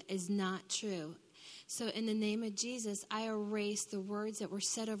of you that is not true. So in the name of Jesus, I erase the words that were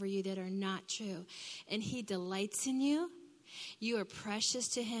said over you that are not true. And He delights in you. You are precious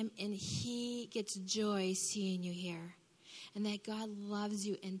to Him, and He gets joy seeing you here. And that God loves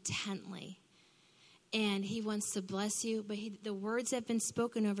you intently. And He wants to bless you, but the words that have been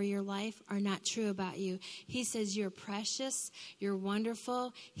spoken over your life are not true about you. He says you're precious, you're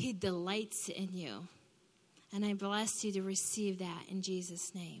wonderful. He delights in you. And I bless you to receive that in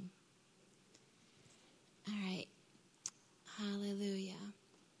Jesus' name. All right. Hallelujah.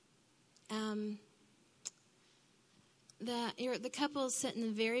 The couple sitting in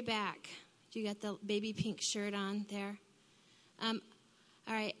the very back. You got the baby pink shirt on there. All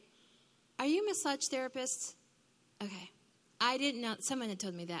right. Are you a massage therapist? Okay. I didn't know. Someone had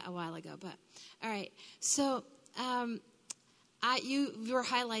told me that a while ago, but all right. So you were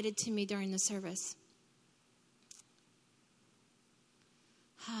highlighted to me during the service.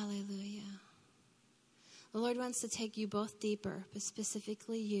 Hallelujah. The Lord wants to take you both deeper, but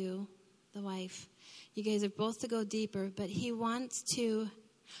specifically you, the wife. You guys are both to go deeper, but He wants to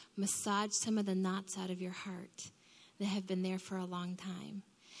massage some of the knots out of your heart that have been there for a long time.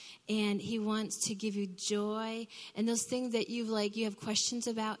 And he wants to give you joy. And those things that you have questions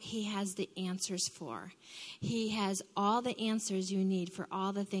about, he has the answers for. He has all the answers you need for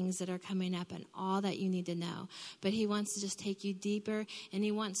all the things that are coming up and all that you need to know. But he wants to just take you deeper, and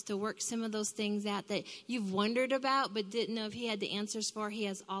he wants to work some of those things out that you've wondered about but didn't know if he had the answers for. He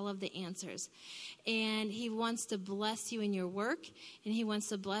has all of the answers. And he wants to bless you in your work, and he wants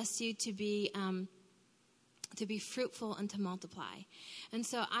to bless you to be fruitful and to multiply. And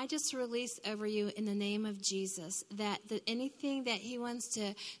so I just release over you in the name of Jesus that anything that he wants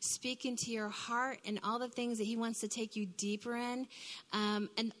to speak into your heart and all the things that he wants to take you deeper in,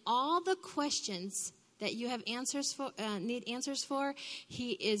 and all the questions that you have need answers for,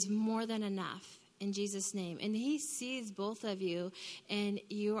 he is more than enough in Jesus' name. And he sees both of you, and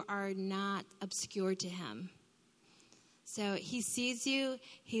you are not obscure to him. So he sees you,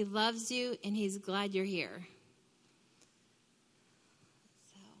 he loves you, and he's glad you're here.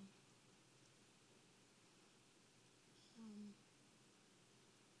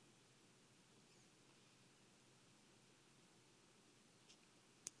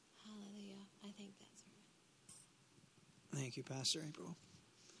 Thank you, Pastor April.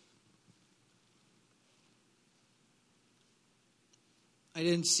 I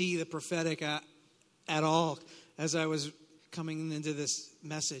didn't see the prophetic at all as I was coming into this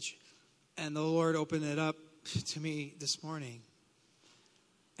message. And the Lord opened it up to me this morning.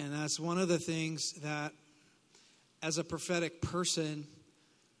 And that's one of the things that, as a prophetic person,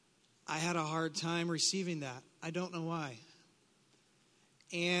 I had a hard time receiving that. I don't know why.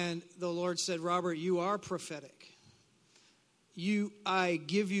 And the Lord said, Robert, you are prophetic. I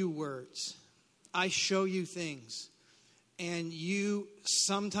give you words. I show you things. And you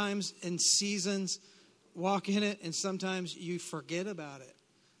sometimes in seasons walk in it, and sometimes you forget about it.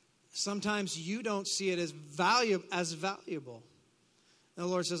 Sometimes you don't see it as valuable. And the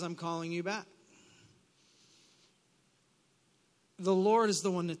Lord says, I'm calling you back. The Lord is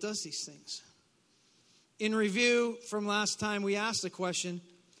the one that does these things. In review from last time, we asked the question,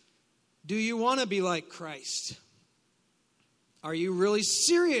 do you want to be like Christ? Are you really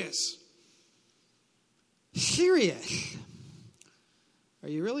serious? Serious? Are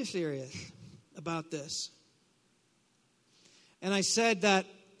you really serious about this? And I said that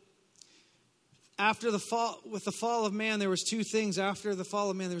after the fall, with the fall of man, there was two things. After the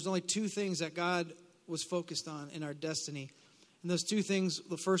fall of man, there was only two things that God was focused on in our destiny. And those two things,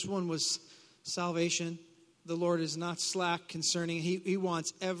 the first one was salvation. The Lord is not slack concerning, He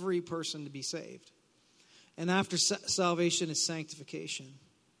wants every person to be saved. And after salvation is sanctification.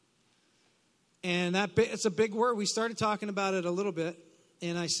 And it's a big word. We started talking about it a little bit.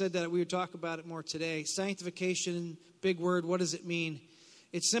 And I said that we would talk about it more today. Sanctification, big word. What does it mean?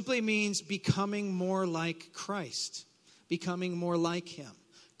 It simply means becoming more like Christ. Becoming more like Him.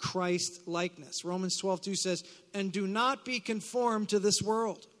 Christ likeness. Romans 12:2 says, and do not be conformed to this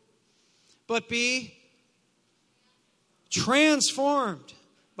world, but be transformed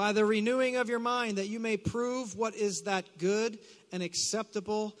by the renewing of your mind, that you may prove what is that good and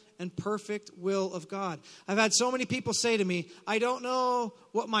acceptable and perfect will of God. I've had so many people say to me, I don't know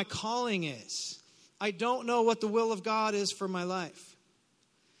what my calling is. I don't know what the will of God is for my life.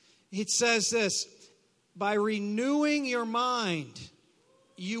 It says this, by renewing your mind,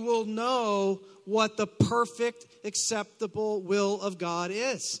 you will know what the perfect, acceptable will of God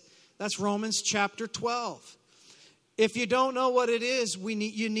is. That's Romans chapter 12. If you don't know what it is,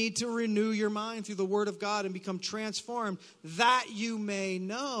 you need to renew your mind through the Word of God and become transformed, that you may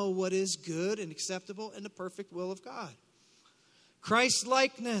know what is good and acceptable and the perfect will of God.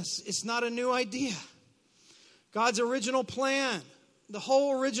 Christ-likeness is not a new idea. God's original plan, the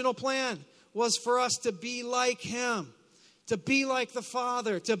whole original plan, was for us to be like Him, to be like the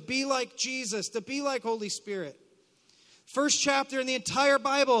Father, to be like Jesus, to be like Holy Spirit. First chapter in the entire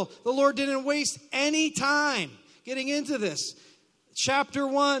Bible, the Lord didn't waste any time getting into this. Chapter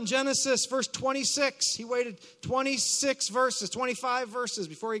 1, Genesis, verse 26. He waited 26 verses, 25 verses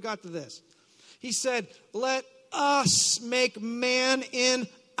before he got to this. He said, let us make man in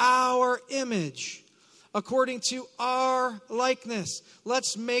our image, according to our likeness.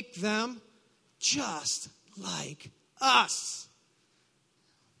 Let's make them just like us.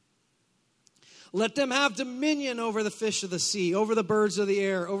 Let them have dominion over the fish of the sea, over the birds of the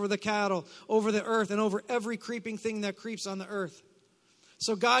air, over the cattle, over the earth, and over every creeping thing that creeps on the earth.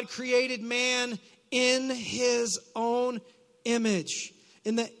 So God created man in His own image.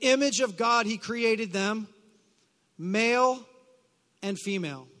 In the image of God, He created them, male and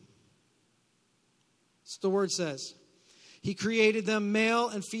female. That's what the word says. He created them male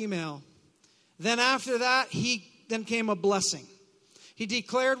and female. Then after that, then came a blessing. He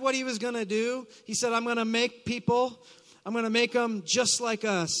declared what he was going to do. He said, I'm going to make them just like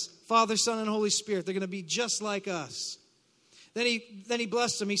us. Father, Son, and Holy Spirit. They're going to be just like us. Then he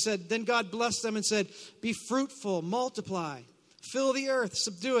blessed them. He said, then God blessed them and said, be fruitful, multiply, fill the earth,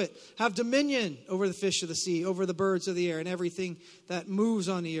 subdue it, have dominion over the fish of the sea, over the birds of the air, and everything that moves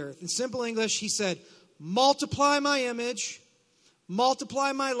on the earth. In simple English, he said, multiply my image,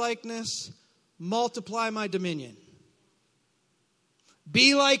 multiply my likeness, multiply my dominion.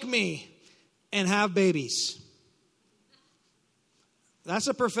 Be like me and have babies. That's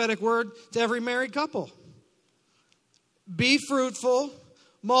a prophetic word to every married couple. Be fruitful,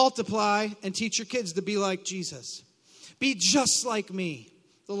 multiply, and teach your kids to be like Jesus. Be just like me,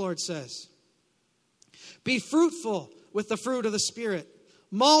 the Lord says. Be fruitful with the fruit of the Spirit.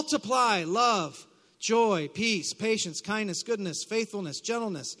 Multiply love, joy, peace, patience, kindness, goodness, faithfulness,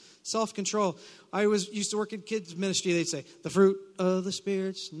 gentleness, self-control. I used to work in kids' ministry. They'd say, the fruit of the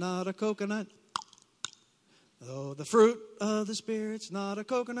Spirit's not a coconut. Oh, the fruit of the Spirit's not a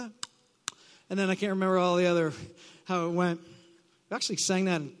coconut. And then I can't remember how it went. We actually sang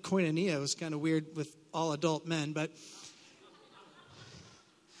that in Koinonia. It was kind of weird with all adult men, but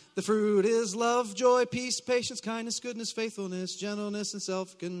the fruit is love, joy, peace, patience, kindness, goodness, faithfulness, gentleness, and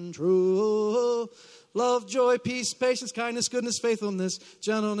self-control. Love, joy, peace, patience, kindness, goodness, faithfulness,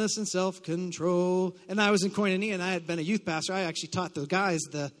 gentleness, and self-control. And I was in Koinonia, and I had been a youth pastor. I actually taught the guys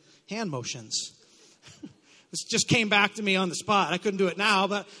the hand motions. This just came back to me on the spot. I couldn't do it now,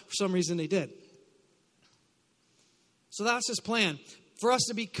 but for some reason they did. So that's his plan, for us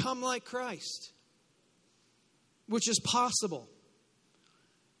to become like Christ, which is possible.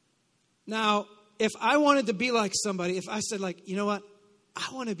 Now, if I wanted to be like somebody, if I said, like, you know what?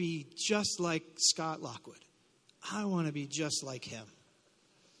 I want to be just like Scott Lockwood. I want to be just like him.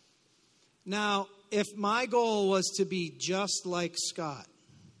 Now, if my goal was to be just like Scott,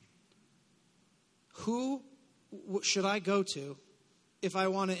 who should I go to if I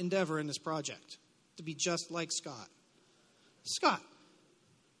want to endeavor in this project to be just like Scott? Scott.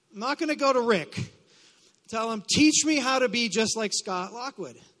 I'm not going to go to Rick. Tell him, teach me how to be just like Scott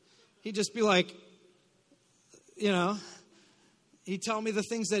Lockwood. He'd just be like, he'd tell me the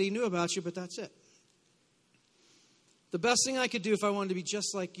things that he knew about you, but that's it. The best thing I could do if I wanted to be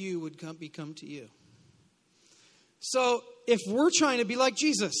just like you would come to you. So if we're trying to be like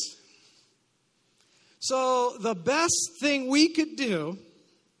Jesus, so the best thing we could do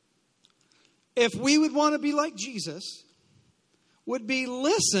if we would want to be like Jesus would be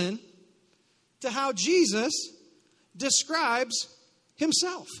listen to how Jesus describes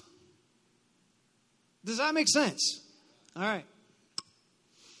himself. Does that make sense? All right.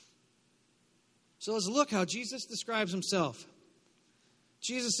 So let's look how Jesus describes himself.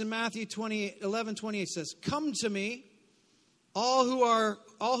 Jesus in Matthew 11:28 says, come to me, all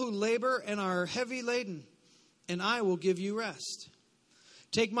who labor and are heavy laden, and I will give you rest.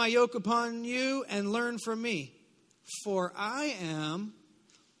 Take my yoke upon you and learn from me, for I am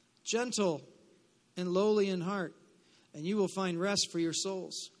gentle and lowly in heart, and you will find rest for your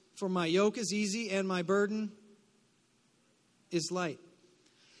souls. For my yoke is easy and my burden is light.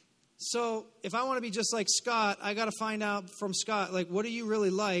 So if I want to be just like Scott, I got to find out from Scott, like, what do you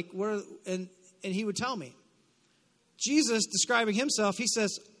really like? And he would tell me. Jesus, describing himself, he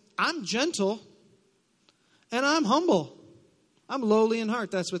says, I'm gentle and I'm humble. I'm lowly in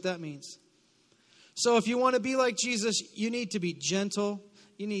heart. That's what that means. So if you want to be like Jesus, you need to be gentle.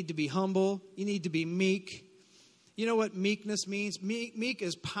 You need to be humble. You need to be meek. You know what meekness means? Meek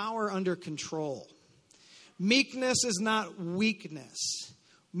is power under control. Meekness is not weakness.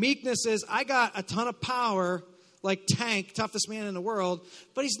 Meekness is, I got a ton of power, like Tank, toughest man in the world,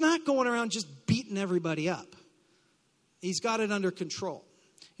 but he's not going around just beating everybody up. He's got it under control.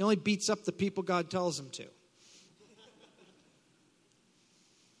 He only beats up the people God tells him to. If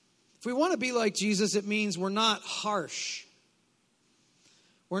we want to be like Jesus, it means we're not harsh.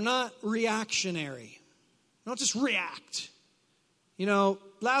 We're not reactionary. We don't just react.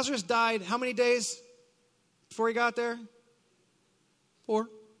 Lazarus died how many days before he got there? 4.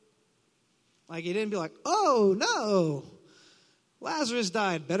 Like, he didn't be like, oh, no, Lazarus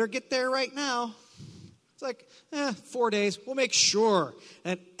died. Better get there right now. It's like, 4 days. We'll make sure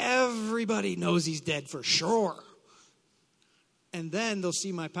that everybody knows he's dead for sure. And then they'll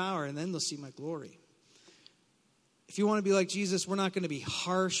see my power, and then they'll see my glory. If you want to be like Jesus, we're not going to be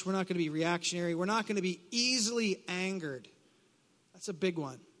harsh. We're not going to be reactionary. We're not going to be easily angered. That's a big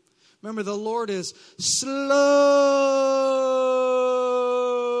one. Remember, the Lord is slow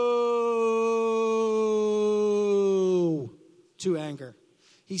to anger.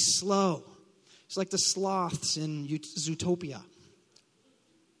 He's slow. He's like the sloths in Zootopia.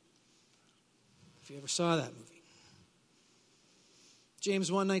 if you ever saw that movie.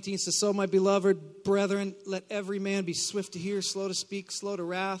 James 1:19 says, so my beloved brethren, let every man be swift to hear, slow to speak, slow to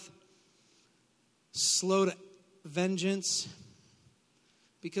wrath, slow to vengeance,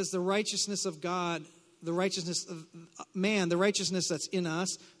 because the righteousness of God, the righteousness of man, the righteousness that's in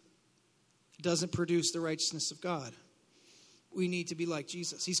us, doesn't produce the righteousness of God. We need to be like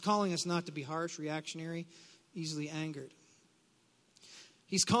Jesus. He's calling us not to be harsh, reactionary, easily angered.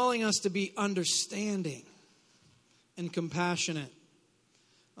 He's calling us to be understanding and compassionate.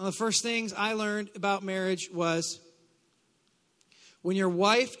 One of the first things I learned about marriage was when your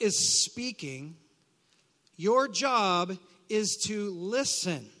wife is speaking, your job is to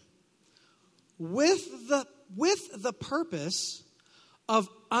listen with the purpose of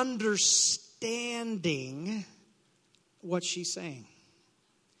understanding what she's saying.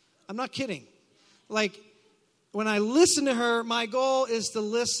 I'm not kidding. Like, when I listen to her, my goal is to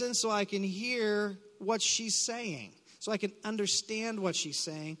listen so I can hear what she's saying, so I can understand what she's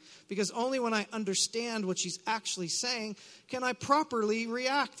saying, because only when I understand what she's actually saying can I properly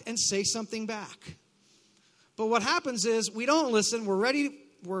react and say something back. But what happens is we don't listen.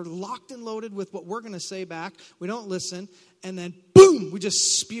 We're locked and loaded with what we're going to say back. We don't listen, and then boom, we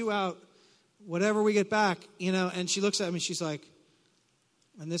just spew out whatever we get back, and she looks at me, she's like,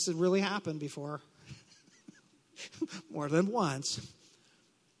 and this has really happened before, more than once.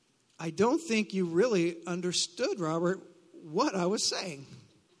 I don't think you really understood, Robert, what I was saying.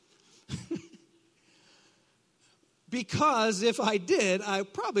 Because if I did, I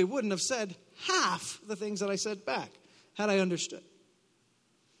probably wouldn't have said half the things that I said back had I understood.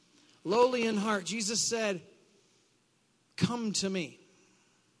 Lowly in heart, Jesus said, come to me.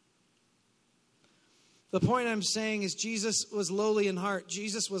 The point I'm saying is Jesus was lowly in heart.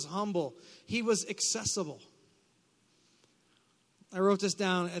 Jesus was humble. He was accessible. I wrote this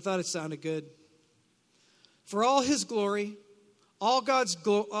down. I thought it sounded good. For all his glory, all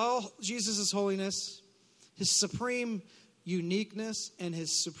Jesus' holiness, his supreme uniqueness, and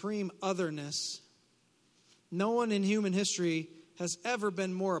his supreme otherness, no one in human history has ever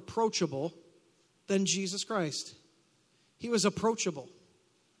been more approachable than Jesus Christ. He was approachable.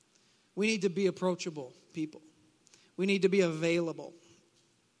 We need to be approachable people. We need to be available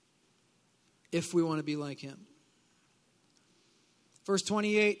if we want to be like him. Verse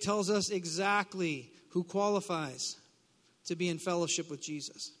 28 tells us exactly who qualifies to be in fellowship with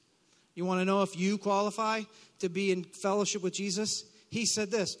Jesus. You want to know if you qualify to be in fellowship with Jesus? He said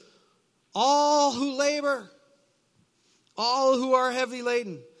this, all who labor, all who are heavy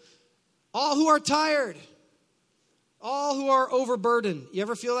laden, all who are tired, all who are overburdened. You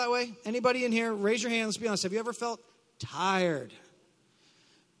ever feel that way? Anybody in here? Raise your hand. Let's be honest. Have you ever felt tired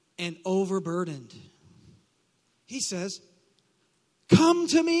and overburdened? He says, come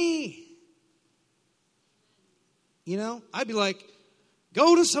to me. I'd be like,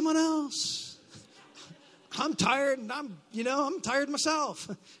 go to someone else. I'm tired and I'm tired myself.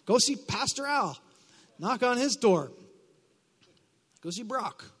 Go see Pastor Al. Knock on his door. Go see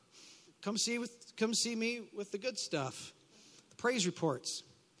Brock. Come see me with the good stuff, the praise reports.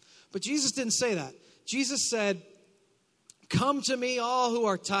 But Jesus didn't say that. Jesus said, come to me, all who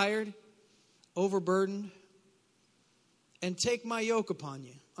are tired, overburdened, and take my yoke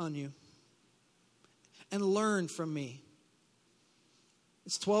on you, and learn from me.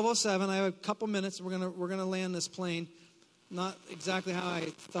 It's 12:07. I have a couple minutes. We're gonna land this plane. Not exactly how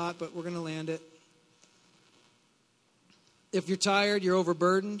I thought, but we're gonna land it. If you're tired, you're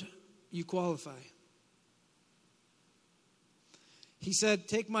overburdened, you qualify. He said,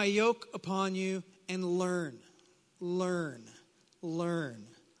 take my yoke upon you and learn. Learn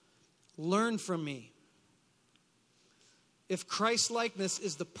from me. If Christ-likeness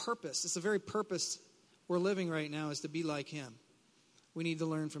is the purpose, it's the very purpose we're living right now, is to be like him, we need to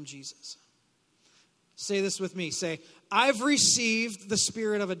learn from Jesus. Say this with me. Say, I've received the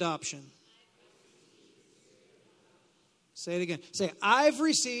spirit of adoption. Say it again. Say, I've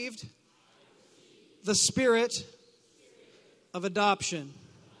received the spirit of adoption.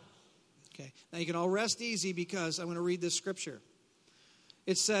 Okay. Now you can all rest easy because I'm going to read this scripture.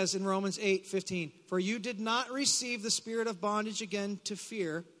 It says in Romans 8:15, for you did not receive the spirit of bondage again to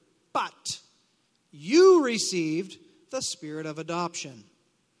fear, but you received the spirit of adoption.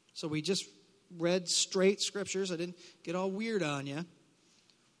 So we just read straight scriptures. I didn't get all weird on you.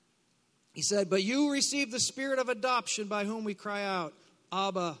 He said, but you received the spirit of adoption by whom we cry out,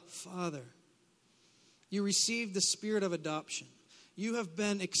 Abba, Father. You received the spirit of adoption. You have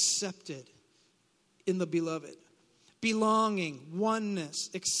been accepted in the beloved. Belonging, oneness,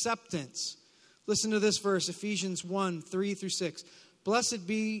 acceptance. Listen to this verse, Ephesians 1:3-6. Blessed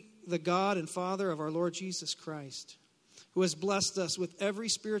be the God and Father of our Lord Jesus Christ, who has blessed us with every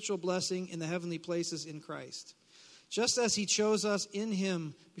spiritual blessing in the heavenly places in Christ, just as he chose us in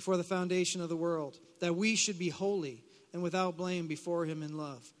him before the foundation of the world, that we should be holy and without blame before him in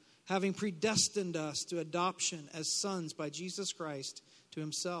love, having predestined us to adoption as sons by Jesus Christ to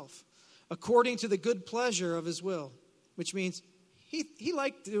himself, according to the good pleasure of his will, which means he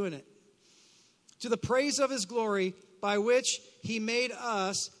liked doing it, to the praise of his glory, by which he made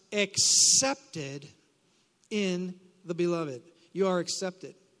us accepted in the beloved. You are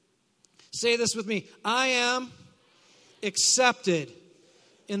accepted. Say this with me. I am accepted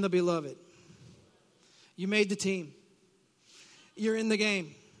in the beloved. You made the team. You're in the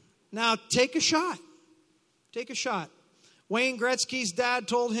game. Now take a shot. Take a shot. Wayne Gretzky's dad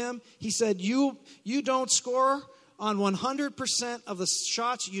told him, he said, you don't score on 100% of the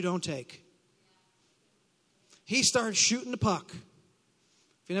shots you don't take. He started shooting the puck.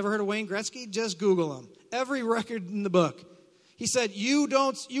 If you never heard of Wayne Gretzky, just Google him. Every record in the book. He said, you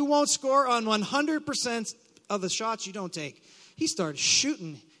won't score on 100% of the shots you don't take. He started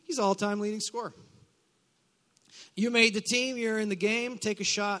shooting. He's all-time leading scorer. You made the team. You're in the game. Take a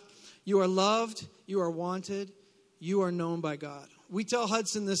shot. You are loved. You are wanted. You are known by God. We tell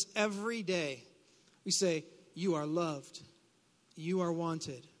Hudson this every day. We say, you are loved. You are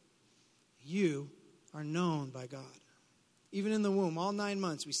wanted. You are known by God. Even in the womb, all 9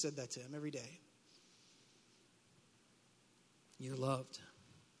 months, we said that to him every day. You're loved.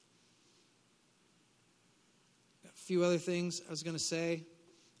 Got a few other things I was going to say.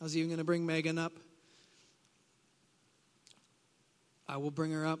 I was even going to bring Megan up. I will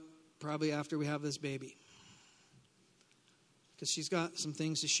bring her up probably after we have this baby, because she's got some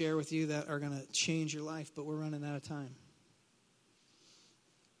things to share with you that are going to change your life, but we're running out of time.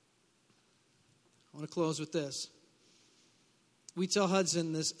 I want to close with this. We tell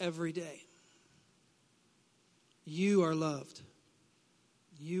Hudson this every day. You are loved.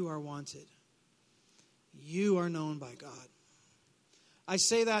 You are wanted. You are known by God. I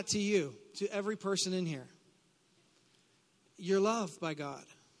say that to you, to every person in here. You're loved by God.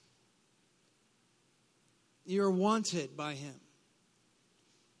 You're wanted by him.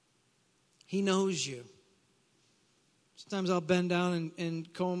 He knows you. Sometimes I'll bend down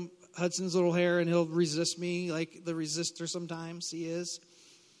and comb Hudson's little hair, and he'll resist me like the resistor sometimes he is.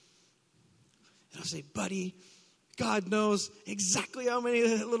 And I'll say, buddy, God knows exactly how many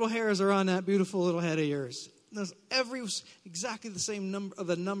little hairs are on that beautiful little head of yours. Knows exactly the same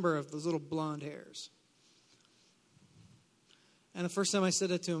number of those little blonde hairs. And the first time I said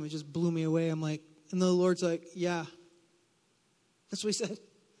that to him, it just blew me away. I'm like, and the Lord's like, yeah. That's what he said.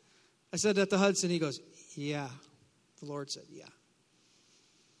 I said that to Hudson. He goes, yeah. The Lord said, yeah.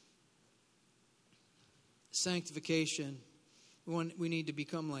 Sanctification, we need to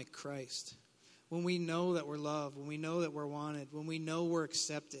become like Christ. When we know that we're loved, when we know that we're wanted, when we know we're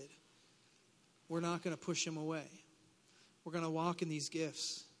accepted, we're not going to push him away. We're going to walk in these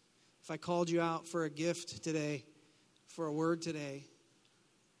gifts. If I called you out for a gift today, for a word today,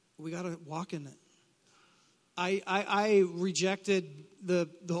 we got to walk in it. I rejected the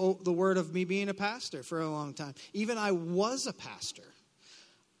word of me being a pastor for a long time. Even I was a pastor.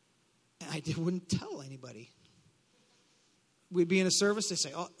 And I wouldn't tell anybody. We'd be in a service, they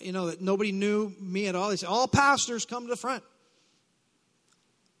say, that nobody knew me at all. They say, all pastors come to the front.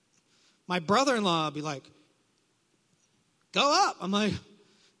 My brother-in-law would be like, go up. I'm like,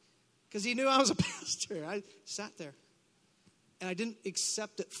 because he knew I was a pastor. I sat there. And I didn't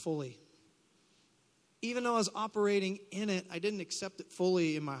accept it fully. Even though I was operating in it, I didn't accept it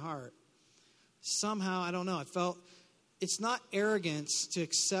fully in my heart. Somehow, I don't know, I felt it's not arrogance to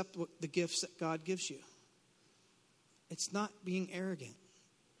accept the gifts that God gives you. It's not being arrogant.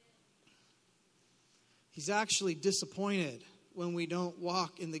 He's actually disappointed when we don't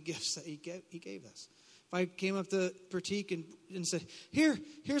walk in the gifts that he gave us. If I came up to Pratik and said,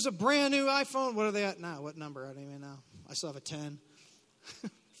 here's a brand new iPhone. What are they at now? What number? I don't even know. I still have a 10.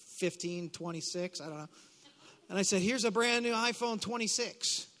 15, 26, I don't know. And I said, here's a brand new iPhone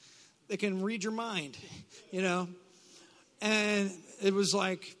 26 that can read your mind, And it was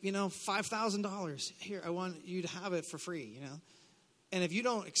like, $5,000. Here, I want you to have it for free, And if you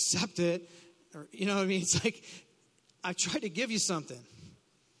don't accept it, or it's like, I tried to give you something.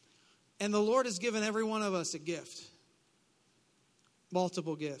 And the Lord has given every one of us a gift.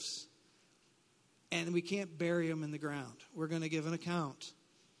 Multiple gifts. And we can't bury them in the ground. We're going to give an account.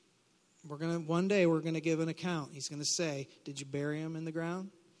 One day we're going to give an account. He's going to say, did you bury them in the ground?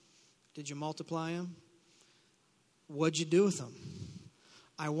 Did you multiply them? What'd you do with them?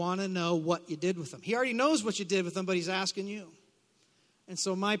 I want to know what you did with them. He already knows what you did with them, but he's asking you. And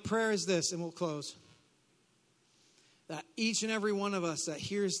so my prayer is this, and we'll close. That each and every one of us that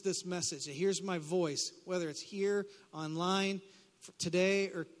hears this message, that hears my voice, whether it's here, online, today,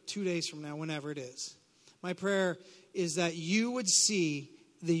 or 2 days from now, whenever it is. My prayer is that you would see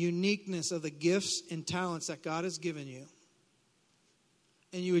the uniqueness of the gifts and talents that God has given you,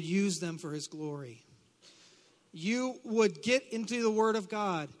 and you would use them for His glory. You would get into the Word of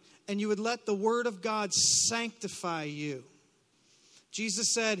God, and you would let the Word of God sanctify you.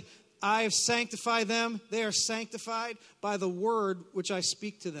 Jesus said, I have sanctified them. They are sanctified by the word which I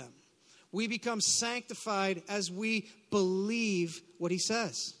speak to them. We become sanctified as we believe what He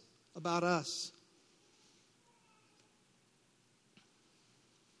says about us.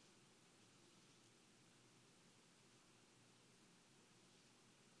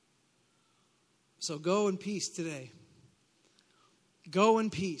 So go in peace today. Go in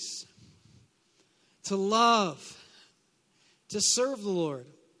peace. To love. To serve the Lord.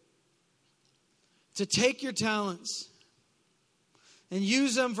 To take your talents and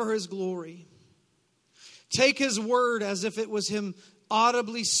use them for His glory. Take His word as if it was Him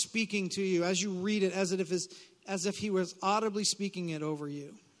audibly speaking to you as you read it, as if He was audibly speaking it over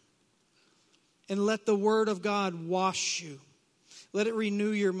you. And let the Word of God wash you. Let it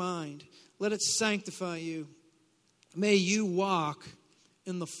renew your mind. Let it sanctify you. May you walk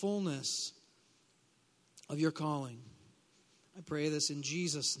in the fullness of your calling. I pray this in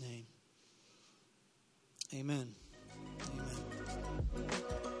Jesus' name. Amen. Amen.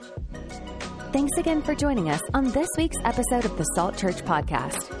 Thanks again for joining us on this week's episode of the Salt Church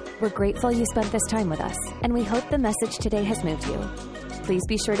Podcast. We're grateful you spent this time with us, and we hope the message today has moved you. Please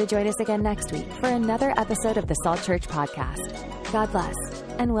be sure to join us again next week for another episode of the Salt Church Podcast. God bless,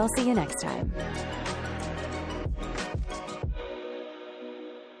 and we'll see you next time.